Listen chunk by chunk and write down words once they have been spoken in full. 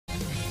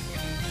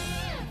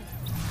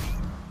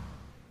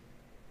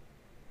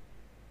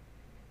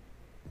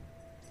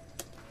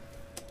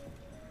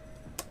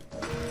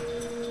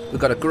We've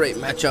got a great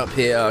matchup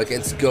here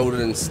against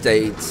Golden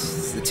State,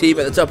 it's the team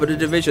at the top of the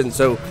division,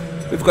 so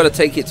we've got to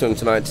take it to them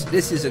tonight.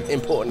 This is an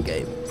important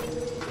game.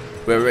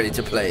 We're ready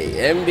to play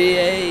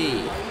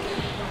NBA.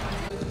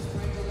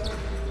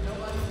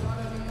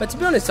 But to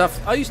be honest,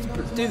 I used to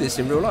do this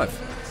in real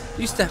life.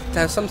 I used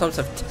to sometimes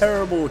have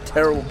terrible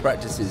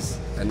practices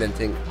and then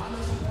think,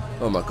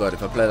 oh my god,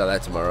 if I play like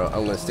that tomorrow,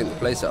 I'm going to stink the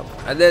place up.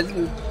 And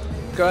then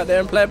go out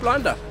there and play a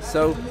blinder.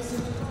 So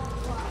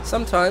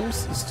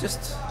sometimes it's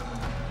just,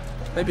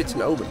 maybe it's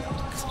an omen.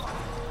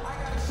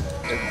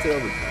 Maybe it's an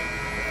omen.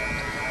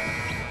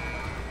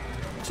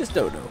 Just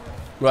don't know.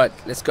 Right,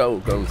 let's go,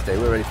 Golden State.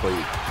 We're ready for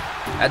you.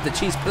 At the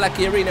Cheese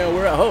Palaki Arena,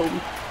 we're at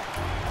home.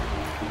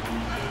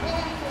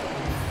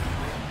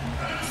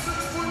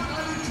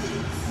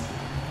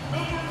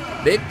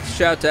 Big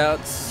shout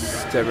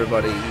outs to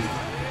everybody.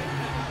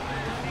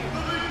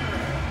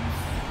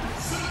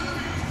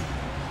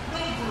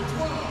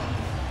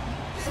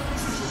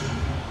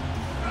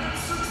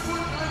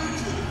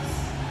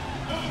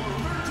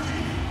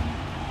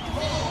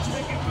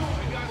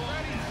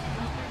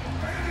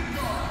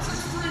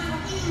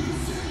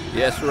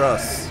 Yes,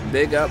 Russ.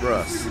 Big up,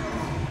 Russ.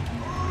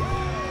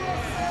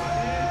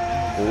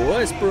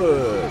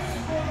 Westbrook.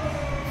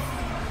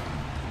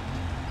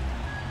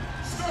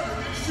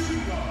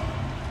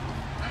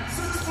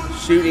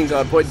 Shooting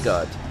guard, point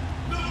guard.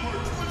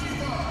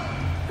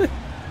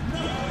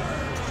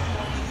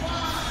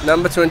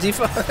 Number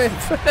 25.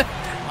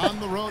 On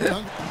the road,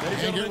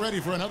 and get ready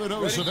for another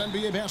dose of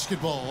NBA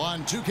basketball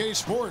on 2K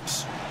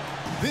Sports.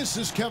 This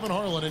is Kevin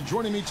Harlan, and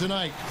joining me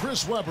tonight,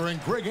 Chris Webber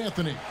and Greg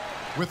Anthony,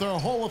 with our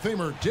Hall of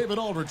Famer David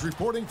Aldridge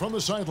reporting from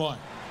the sideline.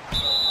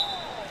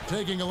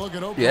 Taking a look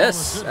at Oklahoma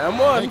City.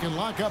 They can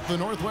lock up the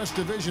Northwest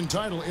Division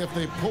title if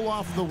they pull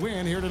off the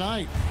win here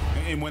tonight.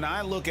 And when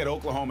I look at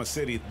Oklahoma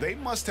City, they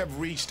must have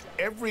reached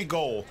every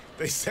goal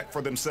they set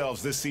for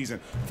themselves this season.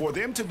 For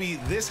them to be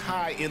this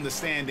high in the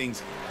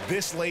standings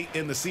this late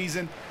in the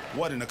season,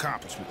 what an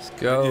accomplishment. Let's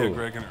go. Yeah,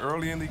 Greg, and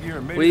early in the year,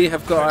 maybe we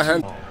have got our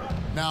hand.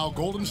 Now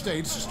Golden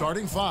State's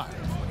starting five.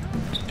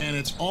 And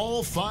it's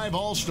all five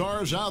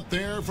All-Stars out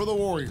there for the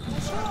Warriors.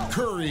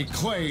 Curry,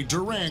 Clay,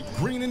 Durant,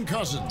 Green, and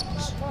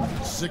Cousins.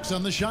 6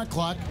 on the shot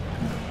clock.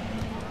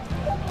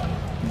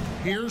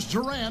 Here's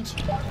Durant.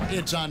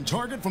 It's on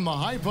target from the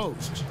high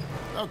post.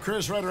 Well,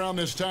 Chris, right around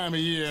this time of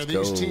year,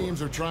 these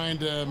teams are trying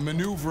to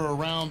maneuver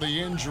around the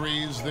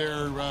injuries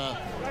they're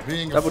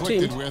being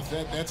afflicted with.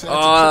 That's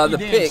a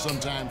tricky dance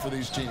sometime for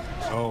these teams.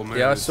 Oh, man,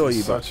 yeah, I saw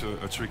you, such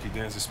a tricky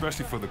dance,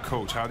 especially for the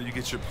coach. How do you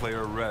get your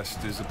player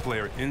rest? Is a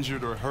player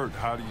injured or hurt?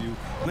 How do you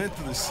length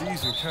of the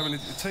season, Kevin?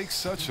 It takes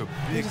such a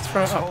big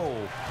toll.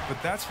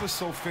 But that's what's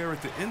so fair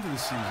at the end of the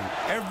season.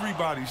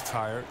 Everybody's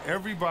tired.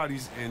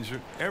 Everybody's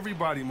injured.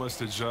 Everybody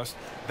must adjust.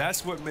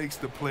 That's what makes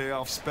the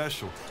playoffs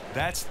special.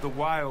 That's the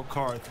wild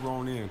card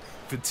thrown in.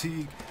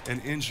 Fatigue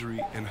and injury,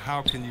 and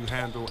how can you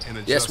handle and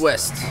adjust? Yes,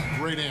 West.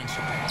 Great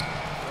answer.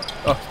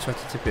 Oh, trying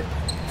to tip it.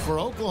 For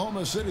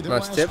Oklahoma City, their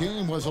last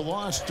game was a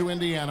loss to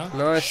Indiana.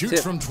 Nice Shoots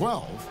tip. from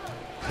 12.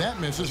 That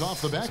misses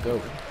off the back.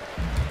 Let's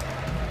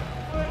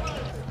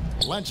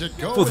go. Lets it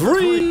go for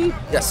 3.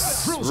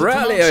 Yes.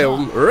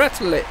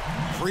 Rattle it.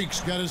 Freak's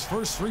got his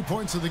first 3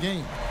 points of the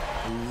game.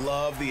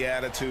 Love the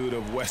attitude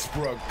of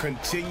Westbrook.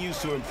 Continues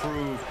to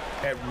improve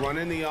at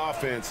running the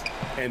offense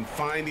and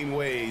finding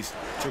ways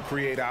to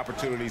create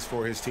opportunities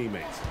for his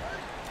teammates.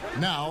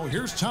 Now,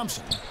 here's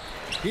Thompson.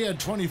 He had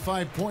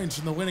 25 points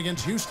in the win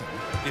against Houston.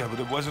 Yeah, but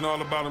it wasn't all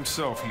about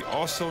himself. He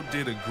also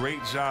did a great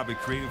job at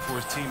creating for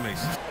his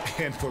teammates.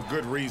 And for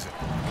good reason.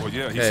 Well,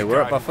 yeah, he's hey, a we're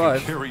guy up by who 5.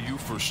 can carry you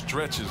for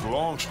stretches,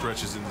 long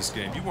stretches in this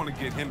game. You want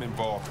to get him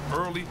involved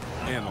early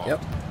and often.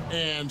 Yep.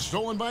 And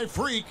stolen by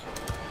Freak.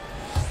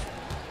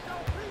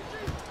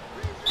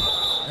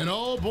 And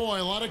oh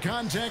boy, a lot of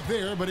contact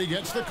there, but he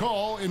gets the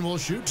call and will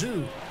shoot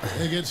 2.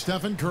 They get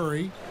Stephen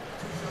Curry.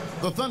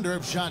 The Thunder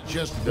have shot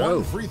just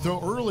 1 free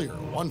throw earlier,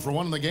 1 for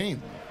 1 in the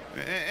game.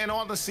 And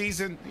on the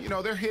season, you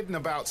know, they're hitting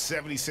about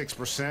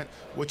 76%,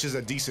 which is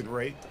a decent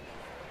rate.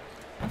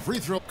 Free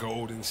throw.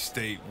 Golden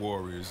State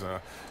Warriors.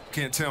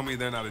 Can't tell me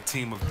they're not a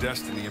team of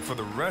destiny. And for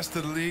the rest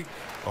of the league,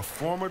 a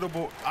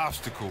formidable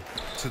obstacle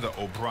to the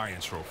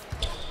O'Brien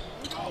Trophy.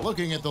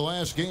 Looking at the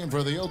last game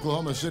for the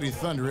Oklahoma City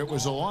Thunder, it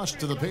was a loss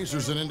to the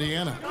Pacers in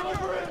Indiana.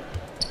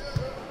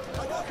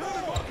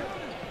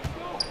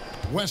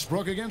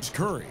 Westbrook against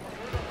Curry.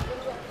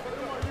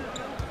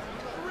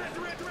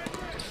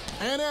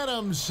 And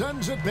Adams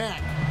sends it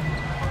back.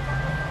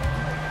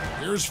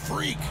 Here's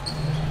Freak.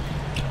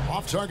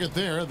 Off target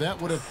there.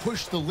 That would have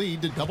pushed the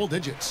lead to double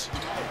digits.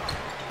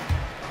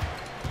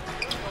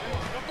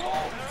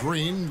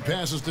 Green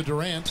passes to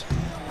Durant.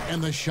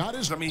 And the shot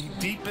is,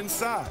 deep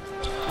inside.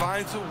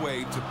 Finds a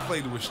way to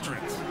play to his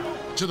strengths.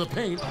 To the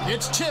paint.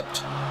 It's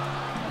tipped.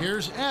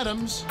 Here's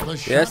Adams. The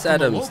shot yes, from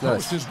Adams. the low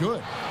post is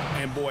good.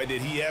 And boy,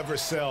 did he ever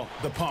sell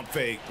the pump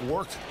fake.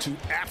 Worked to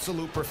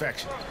absolute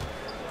perfection.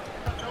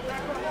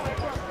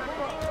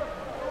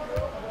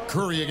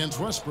 Curry against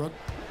Westbrook.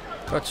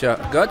 Gotcha,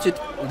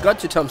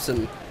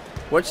 Thompson.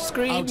 Watch the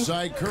screen.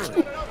 Outside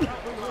Curry.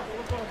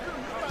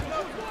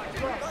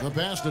 The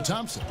pass to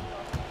Thompson.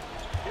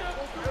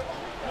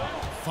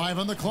 5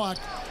 on the clock.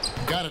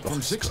 Got it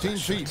from 16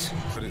 feet.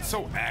 But it's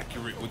so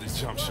accurate with his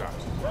jump shot.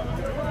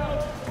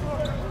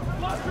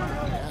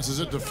 Passes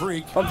it to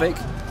Freak. Pump fake.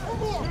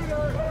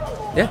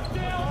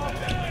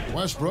 Yeah.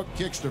 Westbrook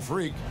kicks to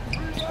Freak.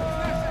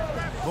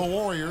 The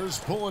Warriors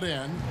pull it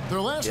in.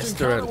 Their last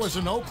encounter was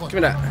in Oakland.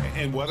 Give me that.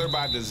 And whether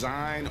by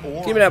design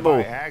or Give me that ball.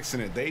 by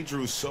accident, they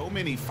drew so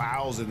many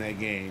fouls in that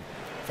game.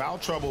 Foul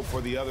trouble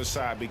for the other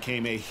side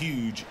became a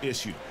huge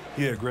issue.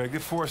 Yeah, Greg,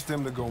 it forced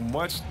them to go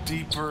much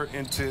deeper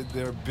into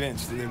their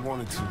bench than they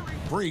wanted to.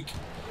 Freak.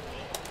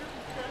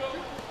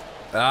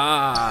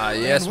 Ah,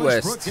 yes, and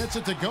Westbrook West. gets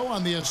it to go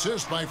on the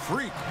assist by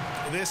Freak.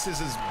 This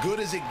is as good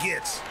as it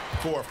gets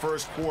for a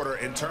first quarter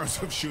in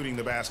terms of shooting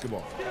the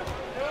basketball.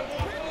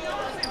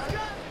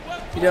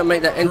 You don't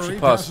make that entry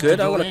pass good.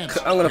 I'm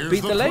gonna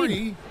beat the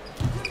lane.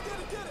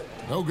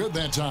 No good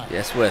that time.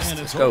 Yes, West. And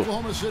it's Let's go.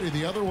 Oklahoma City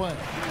the other way.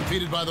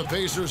 Defeated by the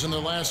Pacers in their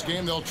last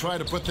game, they'll try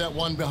to put that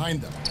one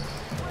behind them.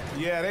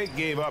 Yeah, they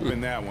gave up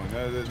in that one.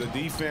 The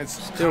defense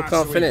Still can't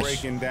constantly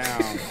finish. breaking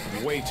down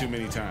way too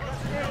many times.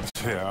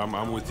 Yeah,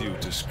 I'm with you.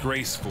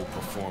 Disgraceful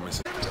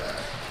performance.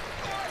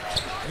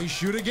 They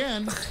shoot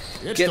again.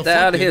 It's Get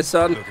that out of here,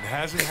 son. Look, it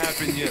hasn't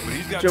happened yet, but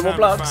he's got Dribble time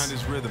blocks. to find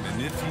his rhythm.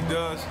 And if he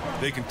does,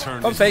 they can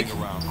turn Pump this fake.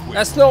 thing around quick.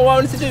 That's not what I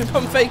wanted to do.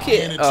 Pump fake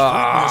And it. it's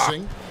Ah.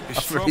 missing. His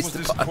I struggles freezed the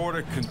this button.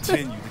 quarter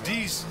continue. The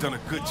D's done a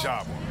good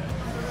job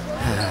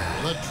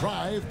on it. The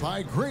drive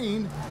by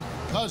Green.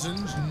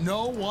 Cousins,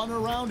 no one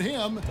around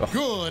him.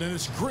 Good, and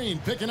it's Green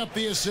picking up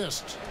the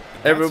assist.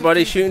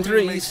 Everybody That's the thing shooting that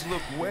really threes. makes it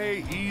look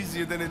way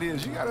easier than it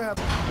is. You gotta have.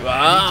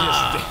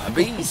 Ah,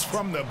 beast.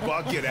 From the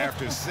bucket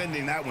after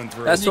sending that one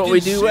through. That's You what can we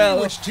do see well.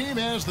 Which team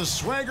has the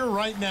swagger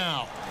right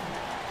now?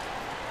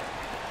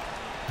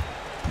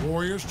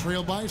 Warriors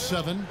trail by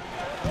 7.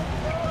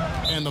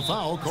 And the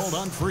foul called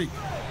on Freak.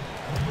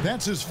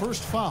 That's his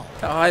first foul.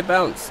 That high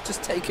bounce.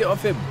 Just take it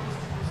off him.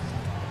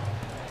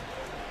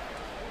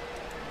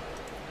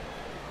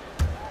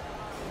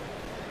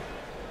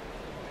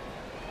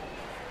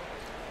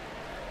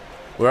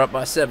 We're up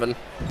by 7.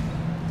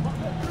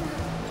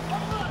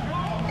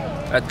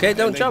 Okay,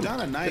 don't And jump. They've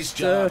done a nice Just,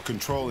 job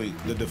controlling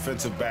the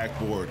defensive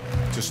backboard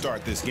to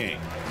start this game.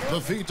 The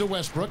feed to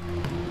Westbrook.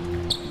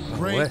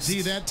 Great West.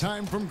 D that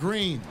time from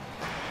Green.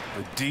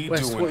 The D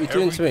West, doing what you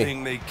doing to me?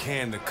 everything they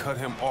can to cut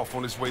him off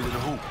on his way to the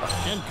hoop.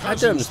 And Adams,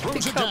 Cousins throws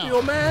pick it up down.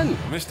 your man.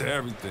 Mr.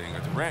 Everything.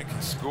 Durant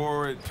can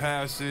score it,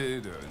 pass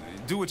it,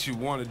 do what you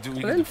want to do.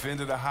 He Well, can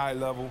defend at a high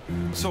level.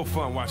 So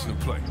fun watching him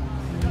play.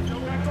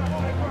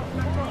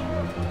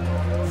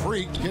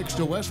 Freak kicks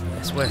to Westbrook.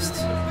 It's West.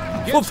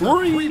 Gets the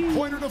three.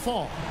 three-pointer to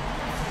fall.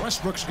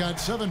 Westbrook's got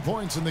 7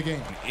 points in the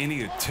game.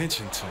 Any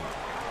attention to him.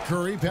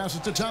 Curry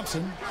passes to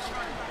Thompson.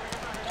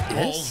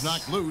 Ball's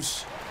knocked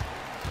loose.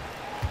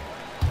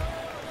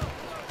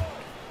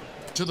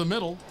 To the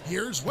middle.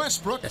 Here's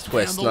Westbrook. That's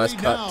West. And the Nice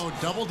lead cut. now.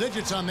 Double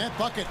digits on that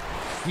bucket.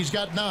 He's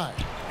got 9.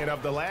 And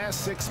of the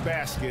last 6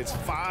 baskets,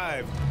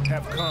 5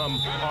 have come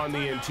on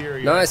the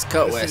interior. Nice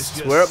cut, This is West.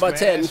 just We're up by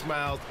 10.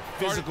 smash-mouth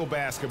physical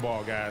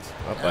basketball, guys.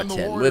 Up by And the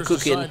 10. We're Warriors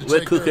cooking. decide to We're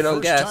take their cooking on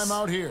first gas. time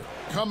out here.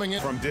 Coming in.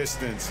 From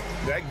distance,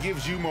 that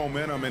gives you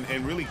momentum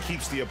and really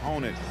keeps the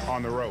opponent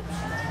on the ropes.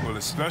 Well,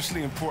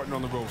 especially important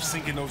on the road.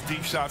 Sinking those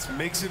deep shots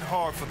makes it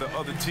hard for the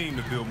other team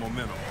to build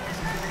momentum.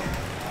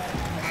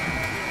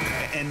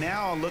 And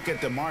now look at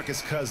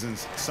DeMarcus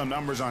Cousins, some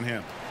numbers on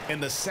him. In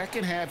the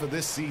second half of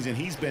this season,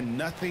 he's been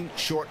nothing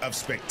short of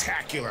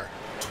spectacular.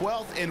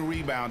 12th in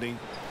rebounding,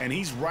 and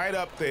he's right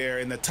up there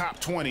in the top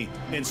 20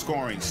 in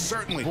scoring.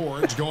 Certainly.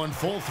 Boards going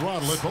full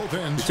throttle at both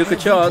ends. He took a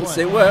Every chance.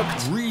 play. It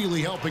worked.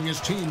 Really helping his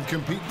team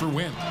compete for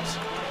wins.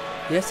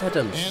 Yes,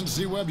 Adams. And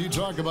Z-Web, you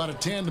talk about a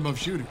tandem of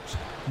shooters.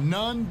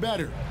 None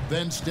better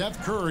than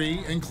Steph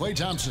Curry and Klay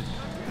Thompson.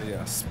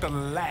 Yeah,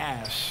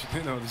 Splash.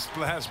 You know, the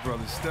Splash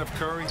brothers. Steph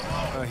Curry,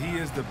 he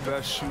is the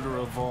best shooter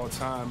of all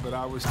time, but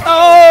I was...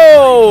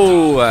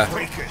 Oh!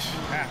 Freakish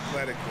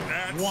athletically.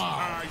 That's Wow.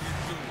 how you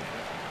do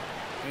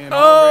it. And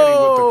already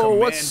Oh, with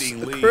what's the the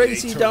commanding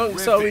crazy lead, a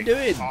dunks are we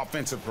terrific doing?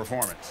 offensive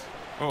performance.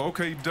 Oh,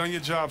 okay, you've done your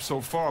job so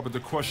far, but the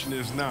question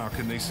is now,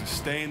 can they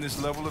sustain this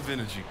level of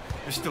energy?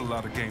 There's still a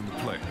lot of game to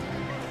play.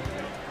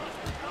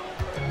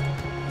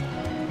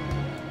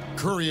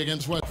 Curry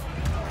against West.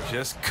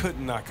 Just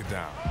couldn't knock it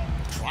down.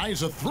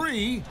 Tries a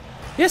 3.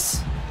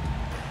 Yes.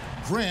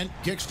 Grant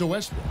kicks to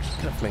Westbrook.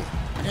 Get off me.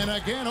 And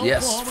again,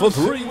 Yes, Oklahoma for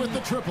City 3. with the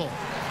triple.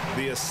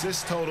 The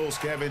assist totals,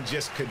 Kevin,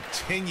 just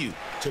continue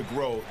to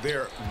grow.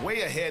 They're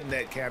way ahead in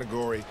that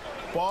category.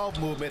 Ball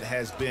movement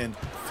has been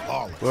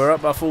flawless. We're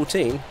up by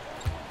 14.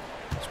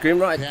 Screen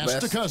right, Pass to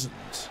West.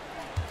 Cousins.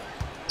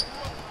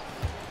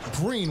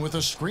 Green with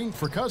a screen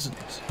for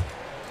Cousins.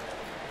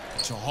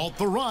 To halt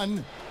the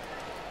run.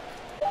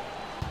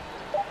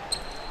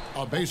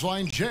 A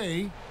baseline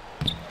J.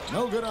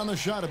 No good on the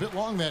shot. A bit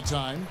long that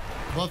time.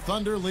 The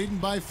Thunder leading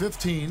by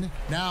 15.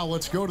 Now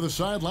let's go to the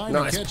sideline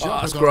Nice and catch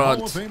up pass, with our Hall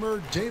Grant. of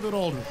Famer David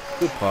Aldridge.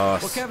 Good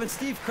pass. Well, Kevin,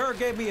 Steve Kerr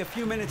gave me a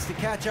few minutes to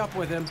catch up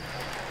with him.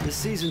 This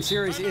season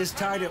series is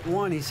tied at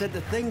 1. He said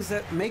the things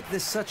that make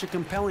this such a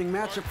compelling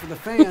matchup for the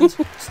fans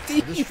are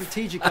the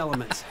strategic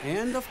elements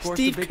and, of course,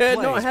 the big plays.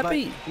 Not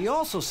happy. But he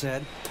also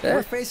said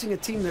we're facing a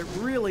team that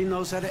really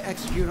knows how to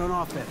execute on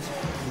offense.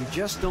 We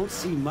just don't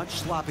see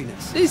much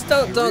sloppiness. These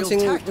dancing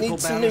need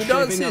some new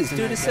dances.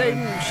 Do the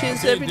same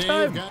shiz every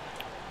time.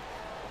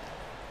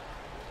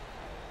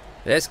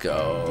 Let's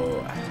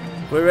go.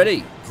 We're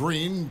ready.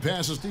 Green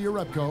passes to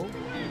Jerebko.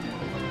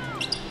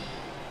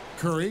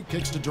 Curry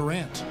kicks to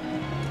Durant.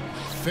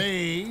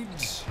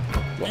 Fades.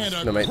 And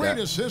a great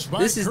assist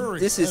by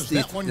Curry. This is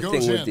the thing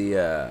with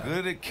the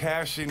good at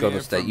cashing Golden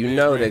State. You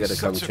know they're going to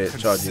come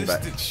charging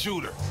back.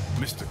 Shooter,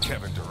 Mr.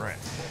 Kevin Durant.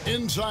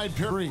 Inside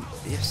Curry.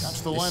 Yes. That's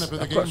the lineup of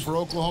the game for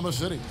Oklahoma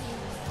City.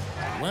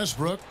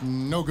 Westbrook,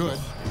 no good.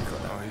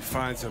 He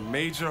finds a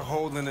major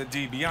hole in the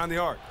D beyond the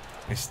arc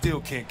and still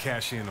can't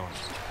cash in on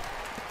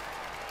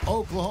it.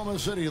 Oklahoma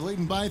City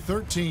leading by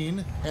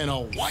 13, and a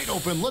wide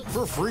open look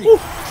for Freak.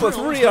 For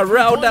 3, I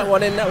railed that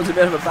one in. That was a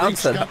bit of a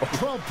bouncer. Got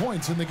 12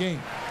 points in the game.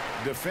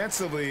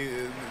 Defensively,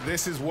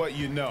 this is what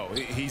you know.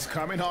 He's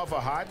coming off a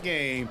hot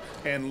game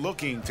and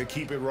looking to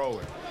keep it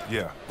rolling.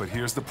 Yeah, but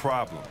here's the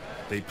problem.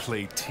 They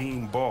play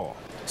team ball.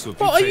 So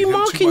if what are you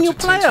marking your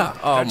player?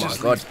 Oh my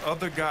God!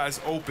 Other guys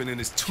open and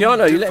it's too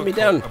Keanu, you let me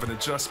down. Of an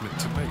adjustment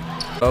to make.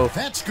 Oh,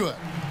 that's good.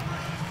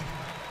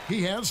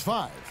 He has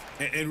 5.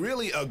 And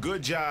really a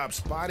good job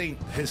spotting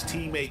his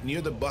teammate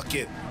near the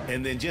bucket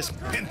and then just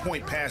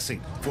pinpoint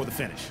passing for the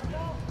finish.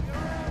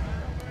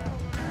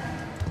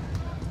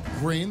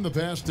 Green, the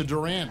pass to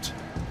Durant.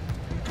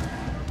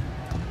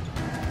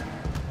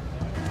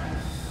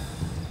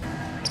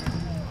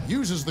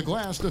 Uses the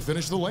glass to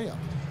finish the layup.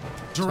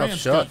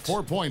 Durant's got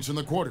 4 points in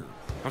the quarter.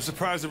 I'm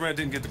surprised Durant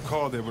didn't get the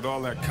call there with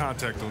all that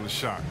contact on the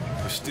shot.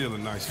 But still a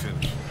nice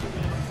finish.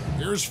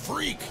 Here's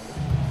Freak.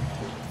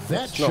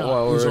 That's not what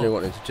I really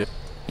wanted to do.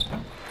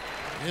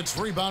 It's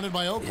rebounded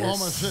by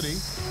Oklahoma City.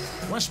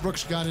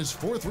 Westbrook's got his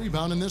 4th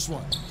rebound in this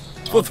one.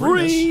 For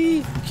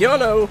 3,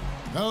 Keanu.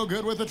 No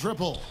good with the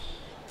triple.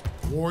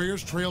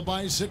 Warriors trail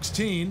by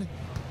 16.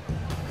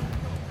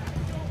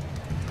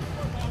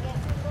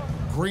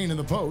 Green in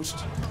the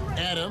post.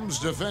 Adams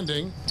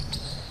defending.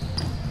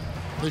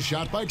 The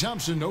shot by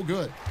Thompson, no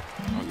good.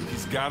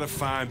 He's got to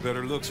find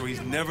better looks, or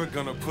he's never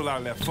going to pull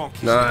out that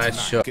funky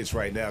shot. It's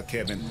right now,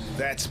 Kevin.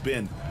 That's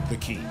been the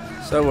key.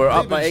 So we're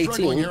up by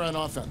 18 here on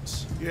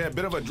offense. Yeah, a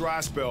bit of a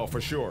dry spell for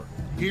sure.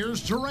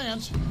 Here's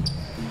Durant.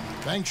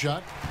 Bank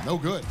shot, no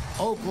good.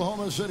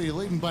 Oklahoma City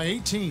leading by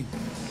 18.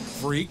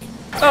 Freak.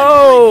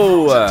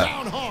 Oh!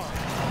 Down hard.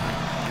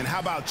 And how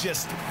about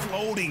just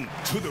floating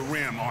to the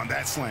rim on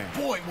that slam?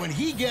 Boy, when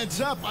he gets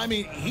up, I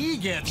mean, he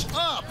gets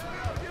up.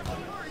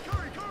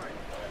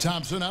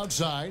 Thompson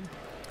outside.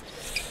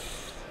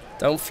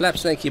 Don't flap,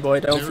 Snaky boy.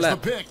 Don't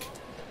flap. The pick.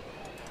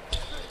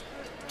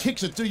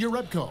 Kicks it to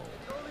Jerebko.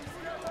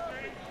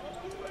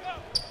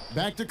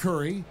 Back to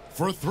Curry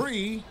for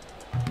 3.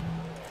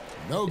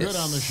 No good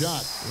on the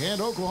shot.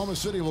 And Oklahoma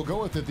City will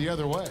go with it the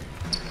other way.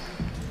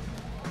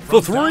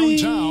 For 3.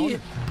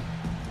 Downtown,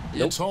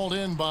 it's hauled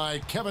in by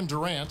Kevin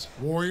Durant.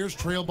 Warriors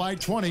trail by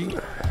 20.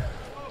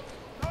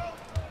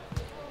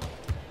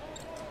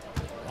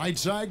 Right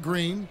side,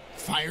 Green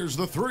fires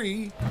the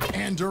 3,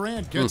 and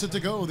Durant gets it to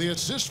go. The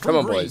assist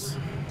from Green. Boys.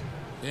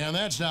 And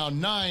that's now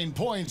 9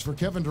 points for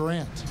Kevin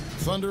Durant.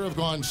 Thunder have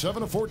gone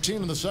 7 of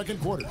 14 in the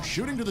second quarter,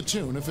 shooting to the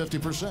tune of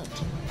 50%.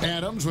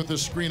 Adams with the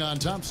screen on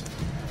Thompson.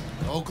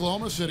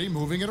 Oklahoma City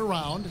moving it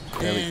around.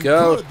 There we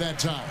go. Good that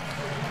time.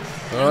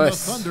 Nice. And the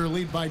Thunder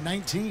lead by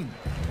 19.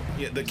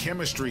 Yeah, the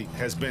chemistry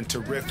has been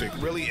terrific.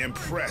 Really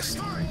impressed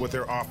with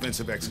their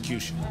offensive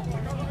execution.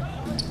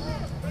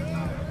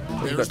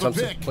 There's the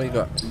pick. What you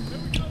got?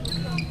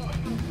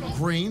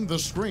 Green, the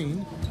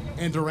screen,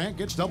 and Durant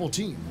gets double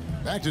teamed.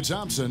 Back to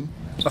Thompson.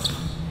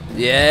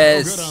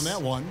 Yes. No good on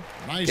that one.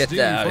 Nice. Get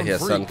that out of here,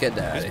 son. Get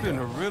that out of here. It's been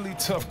a really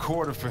tough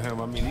quarter for him.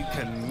 I mean, he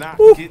cannot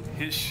get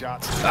his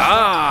shots.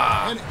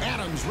 And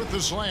Adams with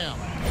the slam.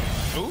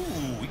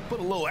 Ooh, he put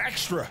a little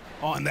extra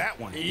on that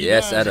one.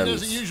 Yes, Adams. He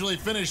doesn't usually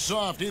finish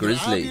soft either.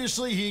 Grizzly.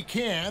 Obviously, he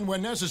can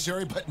when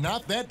necessary, but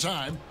not that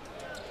time.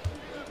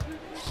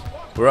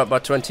 We're up by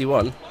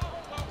 21.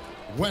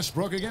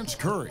 Westbrook against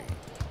Curry.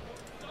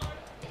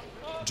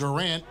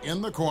 Durant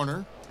in the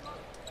corner.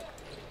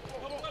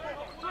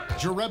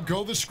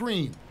 Jerebko the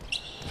screen.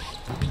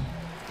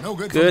 No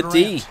good. Good from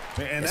D.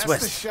 And that's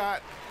West. the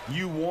shot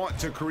you want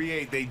to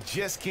create. They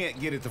just can't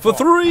get it to For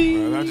fall. 3.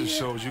 Well, that just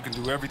shows you can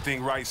do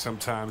everything right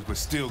sometimes, but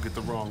still get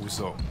the wrong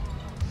result.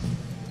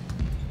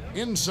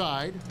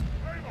 Inside.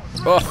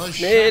 Oh,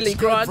 nearly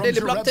blocked it.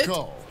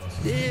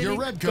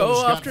 Jerebko's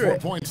Go got after 4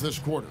 it. points this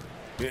quarter.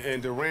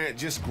 And Durant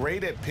just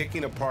great at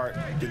picking apart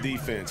the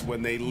defense.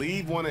 When they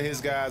leave one of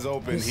his guys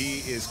open, he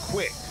is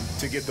quick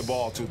to get the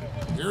ball to them.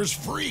 Here's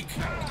Freak.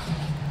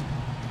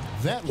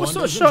 That What one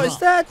sort of doesn't shot drop. is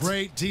that?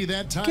 Great D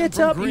that time Get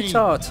from up, Green. you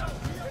tart.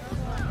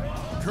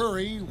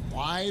 Curry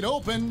wide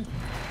open.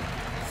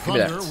 Give me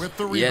Thunder that. with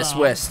the rebound. Yes,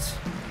 West.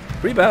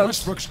 Rebound.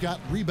 Westbrook's got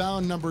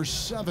rebound number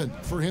 7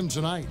 for him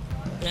tonight.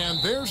 And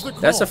there's the call.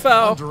 That's a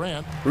foul. On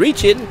Durant.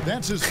 Reaching.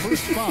 That's his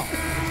first foul.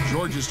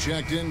 George is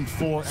checked in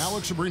for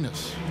Alex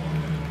Abrinas.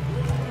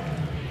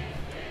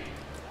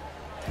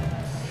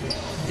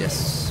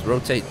 Yes,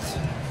 rotate.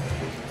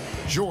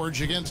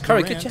 George against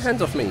Curry, Durant. get your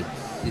hands off me,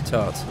 you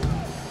tart.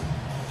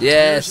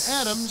 Yes,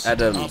 Here's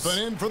Adams. Up and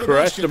in for the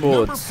Crash the basket,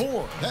 number boards.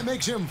 4. That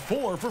makes him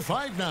 4 for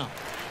 5 now.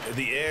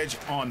 The edge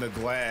on the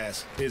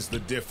glass is the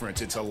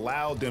difference. It's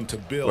allowed them to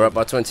build. We're up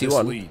by this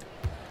 21. lead.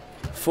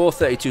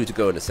 4:32 to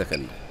go in the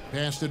second.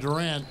 Pass to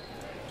Durant.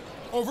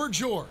 Over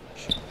George.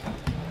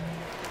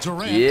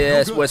 Durant.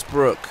 Yes, no good.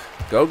 Westbrook.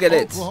 Go get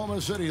it. Oklahoma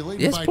City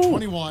leading Yes, by Paul.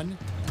 21.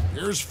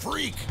 Here's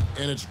Freak.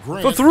 And it's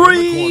Grant For 3.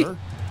 in the corner.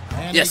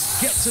 And Yes.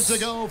 he gets it to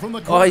go from the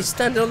Oh, corner. he's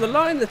standing on the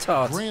line, the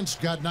tart. Grant's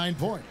got 9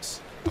 points.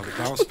 The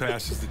bounce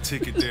pass is the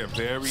ticket there.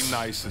 Very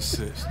nice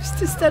assist. He's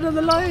just standing on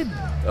the line.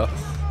 Oh,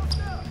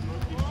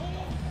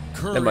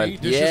 Curry never mind.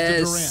 dishes to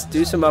Yes, Durant.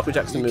 do some Michael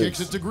Jackson He kicks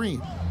moves. it to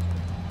Green.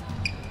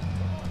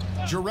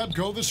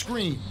 Jerebko the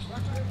screen.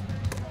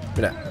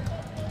 Look at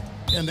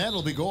that. And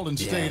that'll be Golden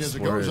State Yes, as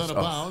it Warriors. goes out of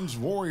Oh. bounds.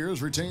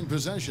 Warriors retain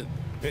possession.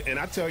 And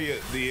I tell you,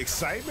 the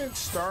excitement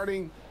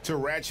starting to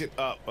ratchet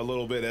up a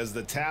little bit as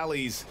the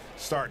tallies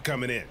start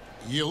coming in.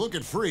 You look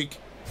at Freak.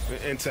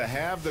 And to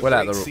have the Well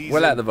out great the- season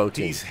well out the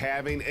voting. he's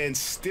having and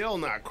still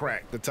not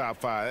crack the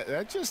top 5,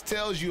 that just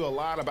tells you a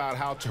lot about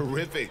how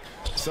terrific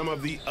some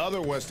of the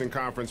other Western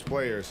Conference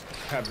players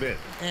have been.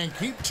 And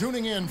keep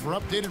tuning in for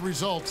updated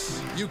results.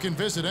 You can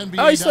visit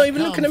NBA. Oh, he's not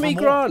even looking at me,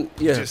 Grant.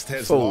 Yeah, Just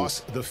has fool.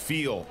 lost the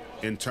feel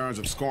in terms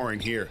of scoring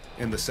here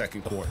in the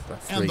second quarter.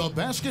 And the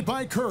basket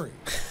by Curry.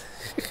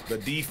 The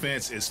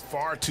defense is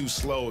far too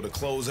slow to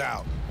close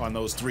out on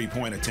those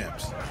three-point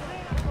attempts.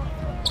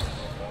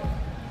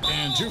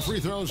 And 2 free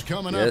throws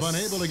coming Yes. up,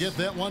 unable to get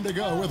that one to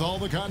go with all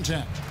the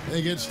contact.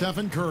 They get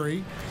Stephen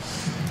Curry.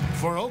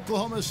 For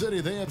Oklahoma City,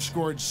 they have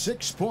scored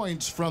 6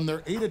 points from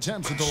their 8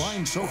 attempts at the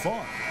line so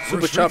far.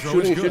 Super First free sharp throw is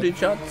shooting, good. shooting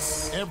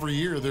shots. Every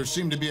year, there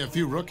seem to be a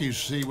few rookies,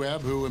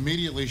 C-Web, who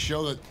immediately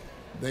show that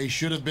they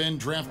should have been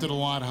drafted a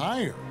lot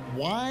higher.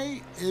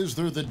 Why is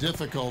there the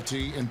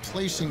difficulty in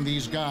placing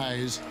these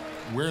guys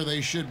where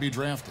they should be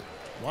drafted?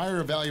 Why are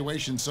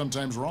evaluations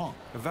sometimes wrong?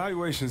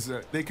 Evaluations,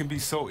 they can be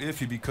so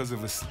iffy because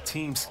of a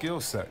team skill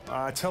set.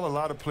 I tell a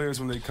lot of players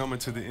when they come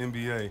into the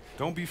NBA,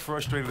 don't be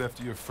frustrated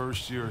after your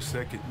first year or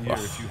second year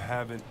if you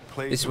haven't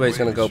played. This is the where he's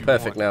way going to that go you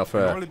perfect want. now for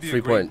In a order to be 3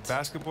 a great points.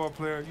 basketball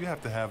player, you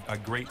have to have a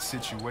great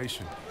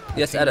situation.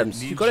 Yes, A team that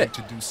Adams, you needs got it.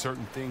 to do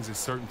certain things at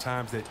certain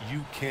times that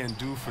you can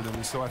do for them.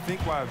 And so I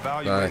think why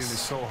evaluating Nice. is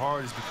so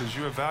hard is because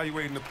you're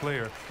evaluating the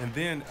player and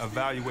then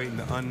evaluating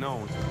the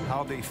unknown,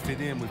 how they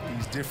fit in with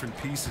these different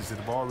pieces that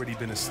have already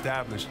been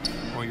established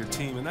on your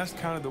team. And that's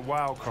kind of the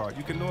wild card.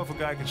 You can know if a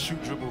guy can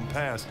shoot, dribble, and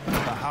pass, but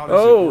how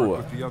does it work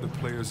with the other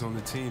players on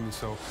the team? And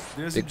so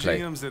there's some Big play.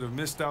 GMs that have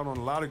missed out on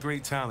a lot of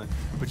great talent,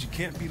 but you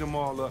can't beat them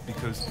all up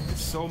because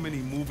it's so many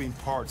moving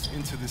parts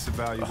into this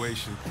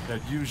evaluation that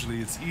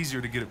usually it's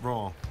easier to get it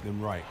wrong than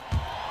right.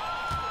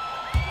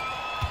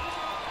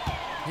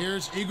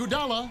 Here's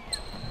Iguodala.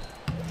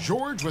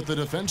 George with the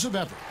defensive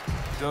effort.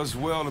 Does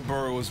well to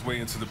burrow his way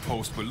into the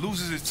post, but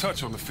loses his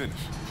touch on the finish.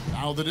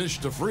 Now the dish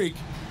to Freak.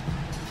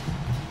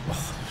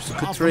 It's a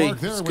good Off the three. mark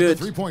there It's with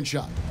good. a 3-point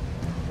shot.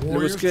 was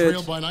Warriors good.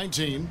 trailed by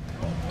 19.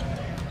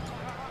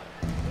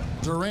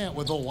 Durant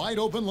with a wide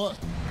open look.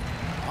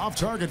 Off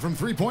target from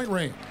 3-point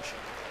range.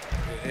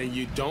 And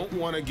you don't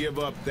want to give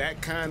up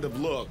that kind of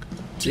look.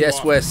 Yes,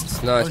 often.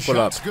 West. The Nice pull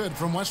up. shot's good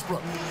from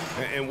Westbrook.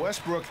 And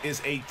Westbrook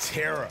is a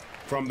terror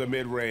from the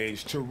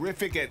mid-range.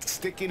 Terrific at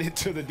sticking it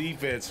to the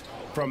defense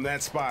from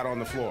that spot on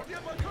the floor.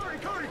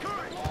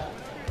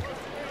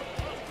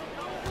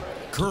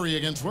 Curry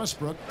against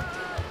Westbrook.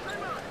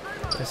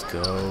 Let's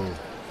go.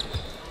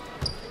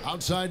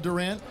 Outside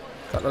Durant.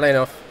 Cut the lane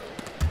off.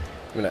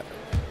 Give me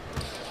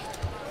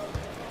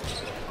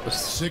that.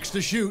 6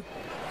 to shoot.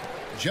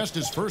 Just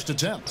his first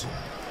attempt.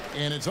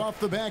 And it's off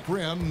the back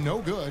rim. No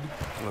good.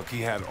 Look,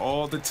 he had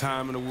all the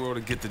time in the world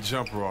to get the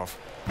jumper off.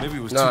 Maybe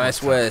it was too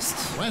Nice, much.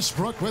 West.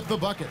 Westbrook with the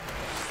bucket.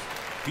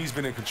 He's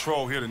been in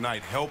control here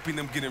tonight, helping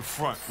them get in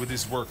front with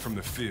his work from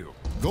the field.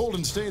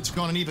 Golden State's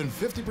gone an even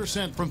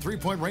 50% from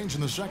 3-point range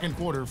in the second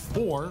quarter.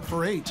 4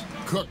 for 8.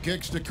 Cook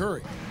kicks to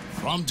Curry.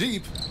 From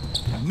deep.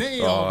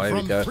 Nailed Oh, here we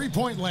from go.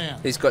 3-point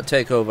land. He's got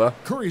takeover.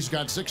 Curry's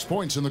got 6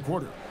 points in the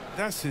quarter.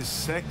 That's his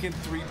second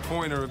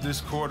three-pointer of this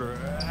quarter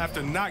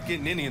after not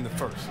getting any in the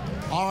first.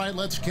 All right,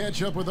 let's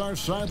catch up with our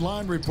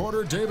sideline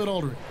reporter, David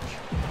Aldridge.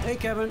 Hey,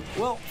 Kevin.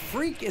 Well,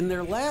 Freak in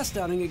their last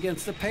outing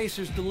against the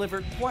Pacers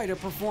delivered quite a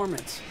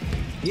performance.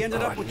 He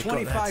ended up with you got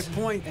 25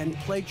 points and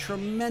played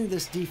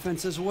tremendous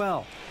defense as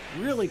well,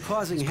 really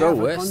causing go,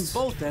 havoc on West.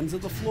 both ends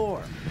of the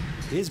floor.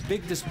 His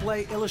big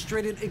display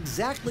illustrated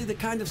exactly the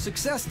kind of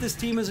success this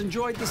team has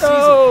enjoyed this season.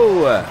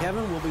 Oh!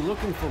 Kevin will be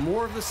looking for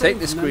more of the same.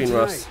 Take the from them screen,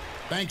 tonight. Ross.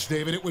 Thanks,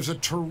 David. It was a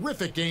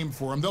terrific game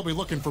for him. They'll be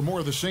looking for more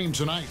of the same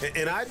tonight.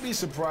 And I'd be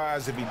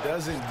surprised if he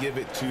doesn't give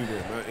it to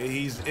them.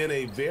 He's in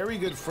a very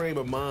good frame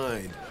of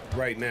mind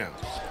right now.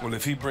 Well,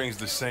 if he brings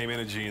the same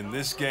energy in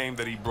this game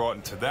that he brought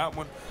into that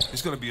one,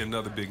 it's going to be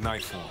another big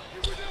night for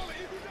him.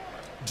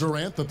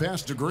 Durant, the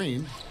pass to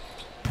Green.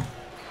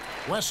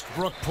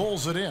 Westbrook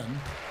pulls it in.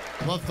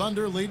 The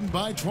Thunder leading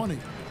by 20.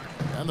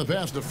 And the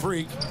pass to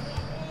Freak.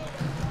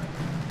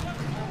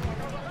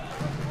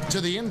 To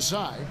the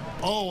inside.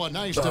 Oh, a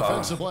nice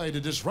defensive play to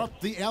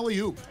disrupt the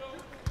alley-oop.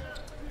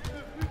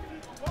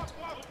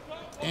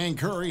 And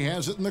Curry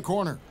has it in the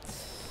corner.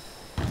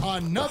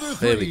 Another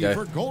three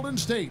for Golden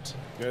State.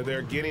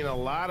 They're getting a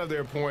lot of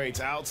their points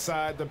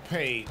outside the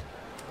paint.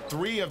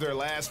 3 of their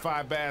last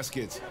 5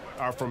 baskets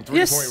are from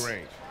three-point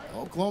range.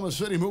 Oklahoma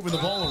City moving the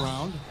ball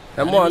around.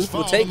 And one,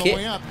 we'll take it.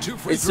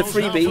 It's a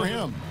freebie. For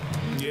him.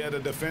 Yeah, the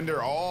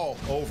defender all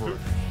over it.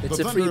 It's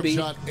the a Thunder have freebie.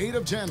 shot 8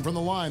 of 10 from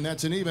the line.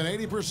 That's an even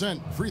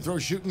 80% free throw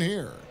shooting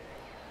here.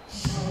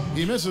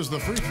 He misses the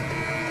free throw.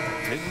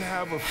 Didn't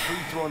have a free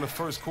throw in the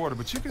first quarter,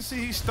 but you can see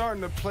he's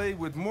starting to play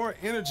with more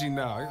energy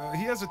now.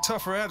 He has a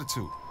tougher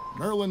attitude.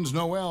 Nerlens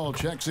Noel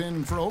checks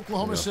in for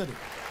Oklahoma City.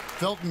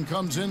 Felton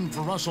comes in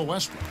for Russell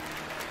Westbrook.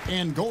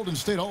 And Golden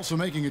State also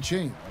making a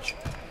change.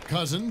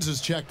 Cousins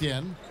is checked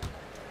in.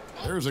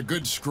 There's a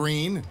good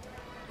screen.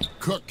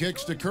 Cook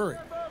kicks to Curry.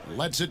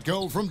 Lets it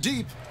go from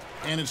deep.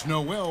 And it's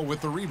Noel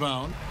with the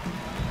rebound.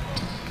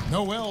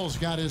 Noel's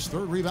got his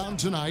 3rd rebound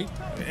tonight.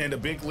 And a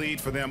big lead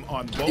for them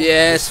on both.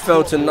 Yes,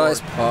 Felton,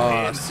 nice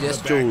pass.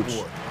 Yes, George.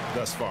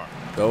 Thus far.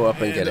 Go up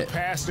and get the it.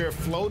 pass there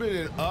floated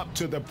it up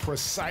to the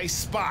precise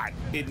spot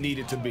it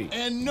needed to be.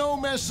 And no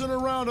messing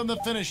around on the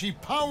finish. He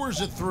powers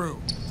it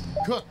through.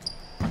 Cook.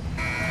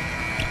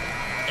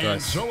 And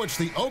Nice. so it's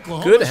the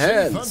Oklahoma Good City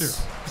hands. Thunder.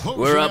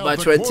 Closing We're up out by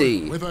the 20.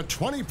 quarter with a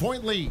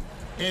 20-point lead.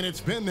 And it's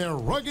been their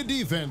rugged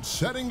defense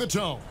setting the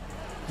tone.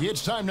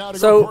 It's time now to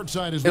So, go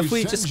courtside as if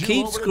we send just you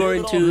keep over to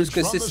scoring David twos Aldridge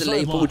from the consistently,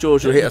 sideline. Paul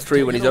George will hit a David,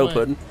 3 when he's take it away.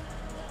 open.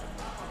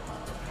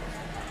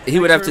 He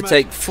would have to very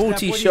take much. 40 Steph, what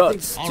do you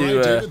shots All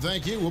right, David, to,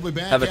 thank you. We'll be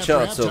back have a after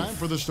chance of- halftime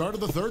for the start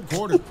of the 3rd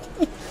quarter.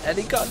 and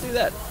he can't do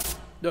that.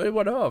 Not in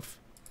 1/2.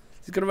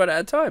 He's going to run out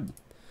of time.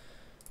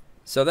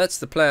 So that's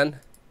the plan.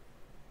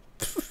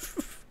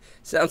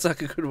 Sounds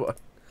like a good one.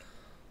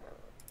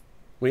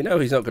 We know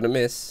he's not going to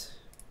miss.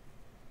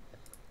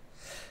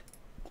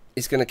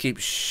 He's going to keep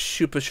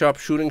super sharp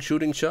shooting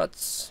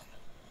shots.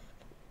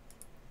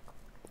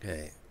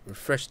 Okay,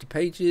 refresh the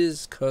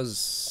pages because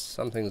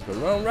something's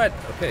gone wrong. Right,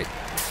 okay.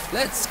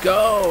 Let's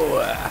go.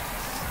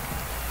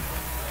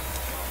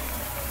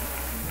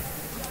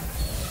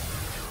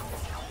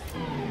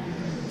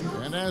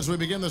 And as we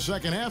begin the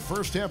second half,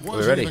 first half We're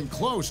wasn't ready. even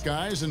close,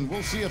 guys, and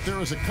we'll see if there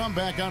is a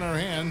comeback on our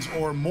hands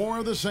or more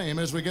of the same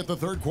as we get the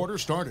 3rd quarter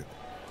started.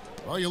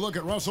 Well, you look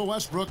at Russell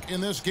Westbrook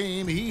in this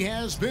game, he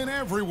has been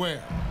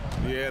everywhere.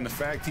 Yeah, and the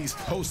fact he's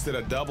posted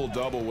a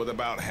double-double with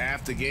about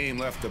half the game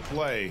left to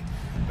play,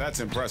 that's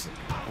impressive.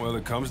 Well,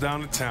 it comes down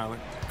to talent,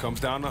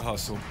 comes down to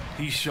hustle.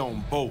 He's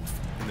shown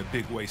both in a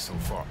big way so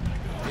far.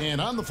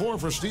 And on the floor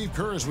for Steve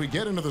Kerr as we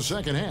get into the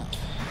second half.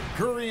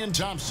 Curry and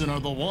Thompson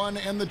are the 1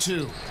 and the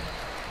 2.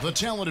 The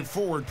talented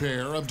forward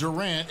pair of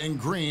Durant and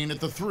Green at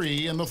the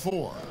 3 and the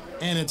 4.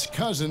 And it's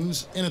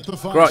Cousins in at the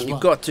 5 Grant, spot.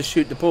 you've got to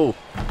shoot the ball.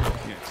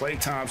 Yeah, Klay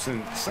Thompson,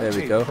 There such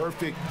we a go.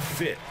 perfect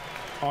fit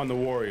on the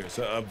Warriors.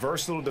 A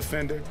versatile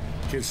defender,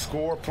 can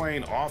score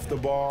playing off the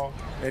ball,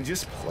 and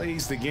just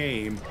plays the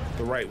game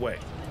the right way.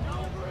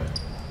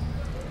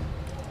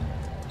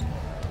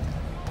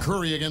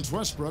 Curry against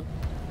Westbrook.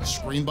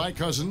 Screen by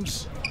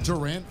Cousins.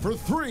 Durant for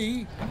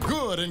 3.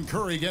 Good, and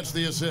Curry gets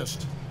the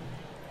assist.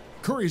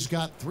 Curry's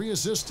got 3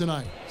 assists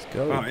tonight. Let's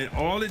go. And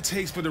all it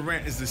takes for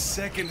Durant is the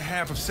second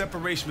half of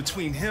separation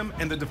between him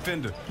and the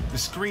defender. The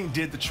screen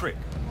did the trick.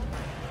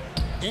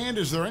 And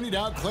is there any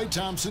doubt Klay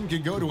Thompson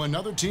could go to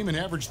another team and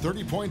average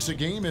 30 points a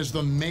game as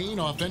the main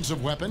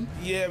offensive weapon?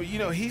 Yeah, but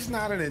he's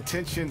not an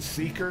attention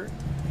seeker,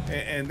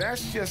 and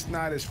that's just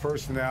not his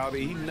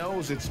personality. He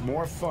knows it's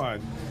more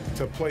fun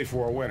to play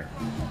for a winner.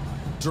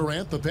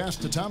 Durant, the pass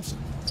to Thompson.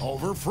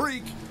 Over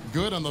Freak.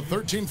 Good on the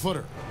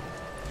 13-footer.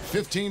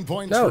 15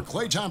 points No. for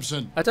Klay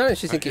Thompson. I don't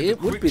actually think And it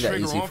the would quick be that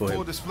trigger easy on for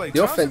full him. display. The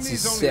Thompson offense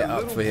needs is only set a up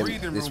little for him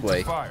breathing this room to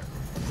way. fire.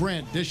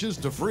 Grant dishes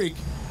to Freak.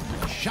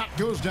 Shot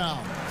goes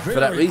down. For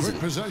that Very reason,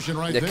 quick possession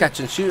right they're there.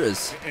 catching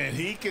shooters. And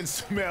he can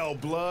smell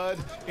blood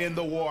in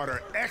the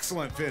water.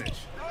 Excellent finish.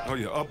 Oh,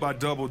 yeah, up by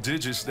double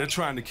digits. They're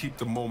trying to keep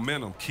the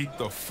momentum, keep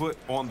the foot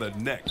on the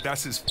neck.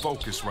 That's his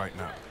focus right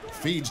now.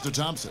 Feeds to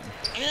Thompson.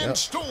 And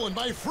stolen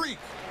by Freak.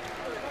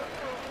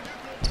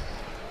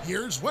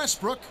 Here's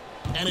Westbrook.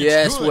 And it's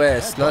Yes, good.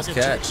 West. That Nice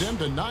bucket takes catch. him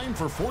to 9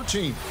 for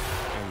 14.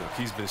 And look,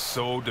 he's been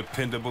so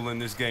dependable in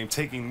this game,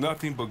 taking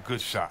nothing but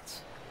good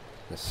shots.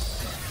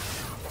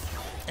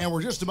 And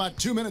we're just about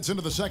 2 minutes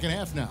into the second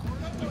half now.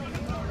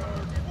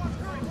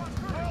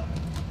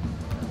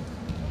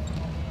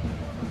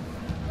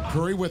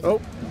 Curry with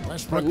it.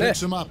 Westbrook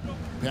picks him up.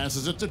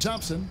 Passes it to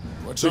Thompson.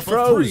 Puts up a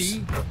froze.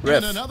 3. Ref.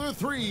 And another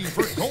 3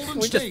 for Golden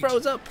We State. just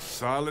froze up.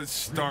 Solid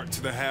start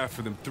to the half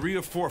for them. 3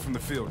 or 4 from the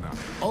field now.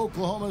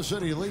 Oklahoma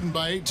City leading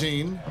by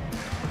 18.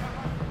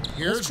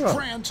 Here's Let's go.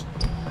 Grant.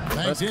 Banked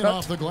Nice in cut.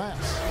 off the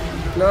glass.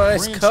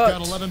 Nice Grant's cut.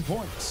 got 11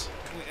 points.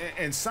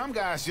 And some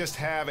guys just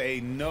have a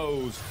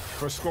nose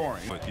for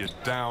scoring. But you're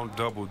down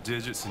double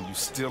digits and you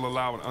still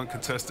allow an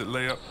uncontested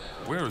layup.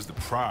 Where is the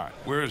pride?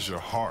 Where is your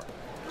heart?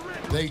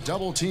 They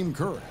double team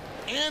Curry.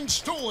 And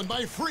stolen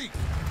by Freak.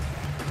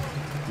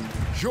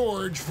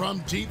 George from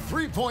deep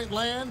three-point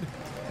land.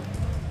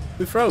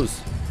 We froze.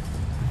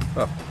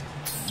 Oh.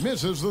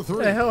 Misses the What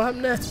 3. the hell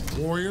happened there?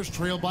 Warriors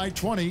trail by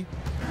 20.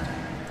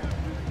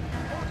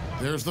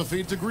 There's the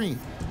feed to Green.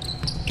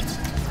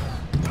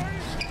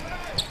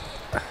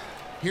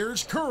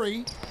 Here's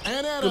Curry,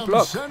 and block.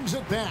 Adams sends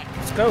it back.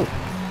 Let's go.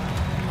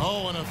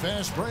 Oh, and a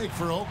fast break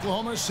for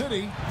Oklahoma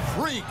City.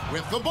 Freak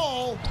with the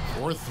ball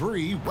for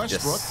 3.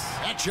 Westbrook. Yes.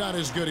 That shot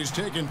is good. He's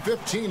taken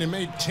 15 and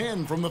made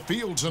 10 from the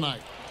field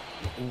tonight.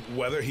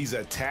 Whether he's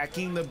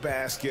attacking the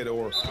basket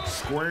or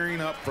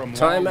squaring up from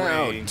Time long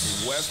out. range,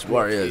 Westbrook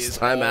Warriors, is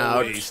time out.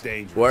 always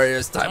dangerous.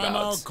 Warriors, time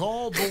Timeout out.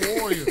 called the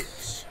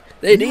Warriors.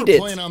 They When you need were it.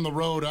 playing on the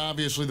road,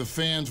 obviously the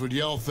fans would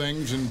yell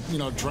things and, you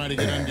know, try to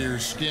get under your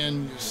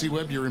skin. See,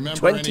 Webb, you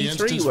remember any 23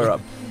 instance we're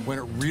up. when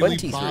it really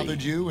 23.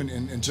 bothered you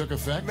and took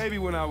effect? Maybe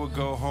when I would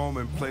go home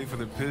and play for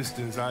the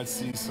Pistons, I'd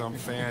see some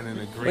fan in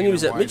a green When he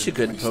was and at white,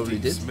 Michigan, like probably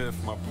Steve did.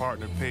 Smith, my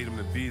partner, paid him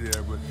to be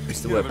there. But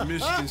Mr. you know, Webb. the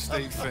Michigan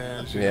State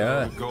fans, you Yeah.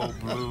 know, the gold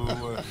blue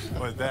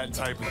or that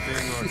type of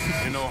thing.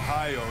 Or in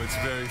Ohio, it's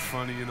very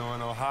funny, you know,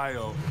 in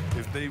Ohio,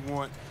 if they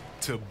want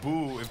to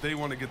boo, if they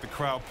want to get the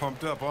crowd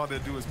pumped up, all they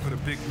do is put a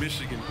big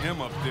Michigan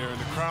M up there and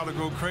the crowd will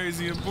go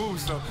crazy and boo.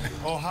 So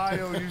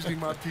Ohio, usually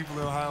my people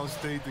in Ohio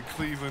State, the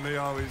Cleveland, they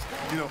always,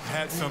 you know,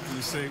 had something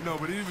to say. No,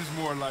 but it was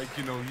more like,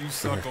 you know, you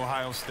suck,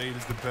 Ohio State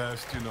is the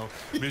best, you know,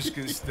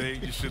 Michigan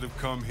State, you should have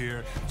come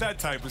here, that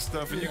type of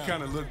stuff. And you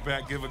kind of look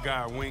back, give a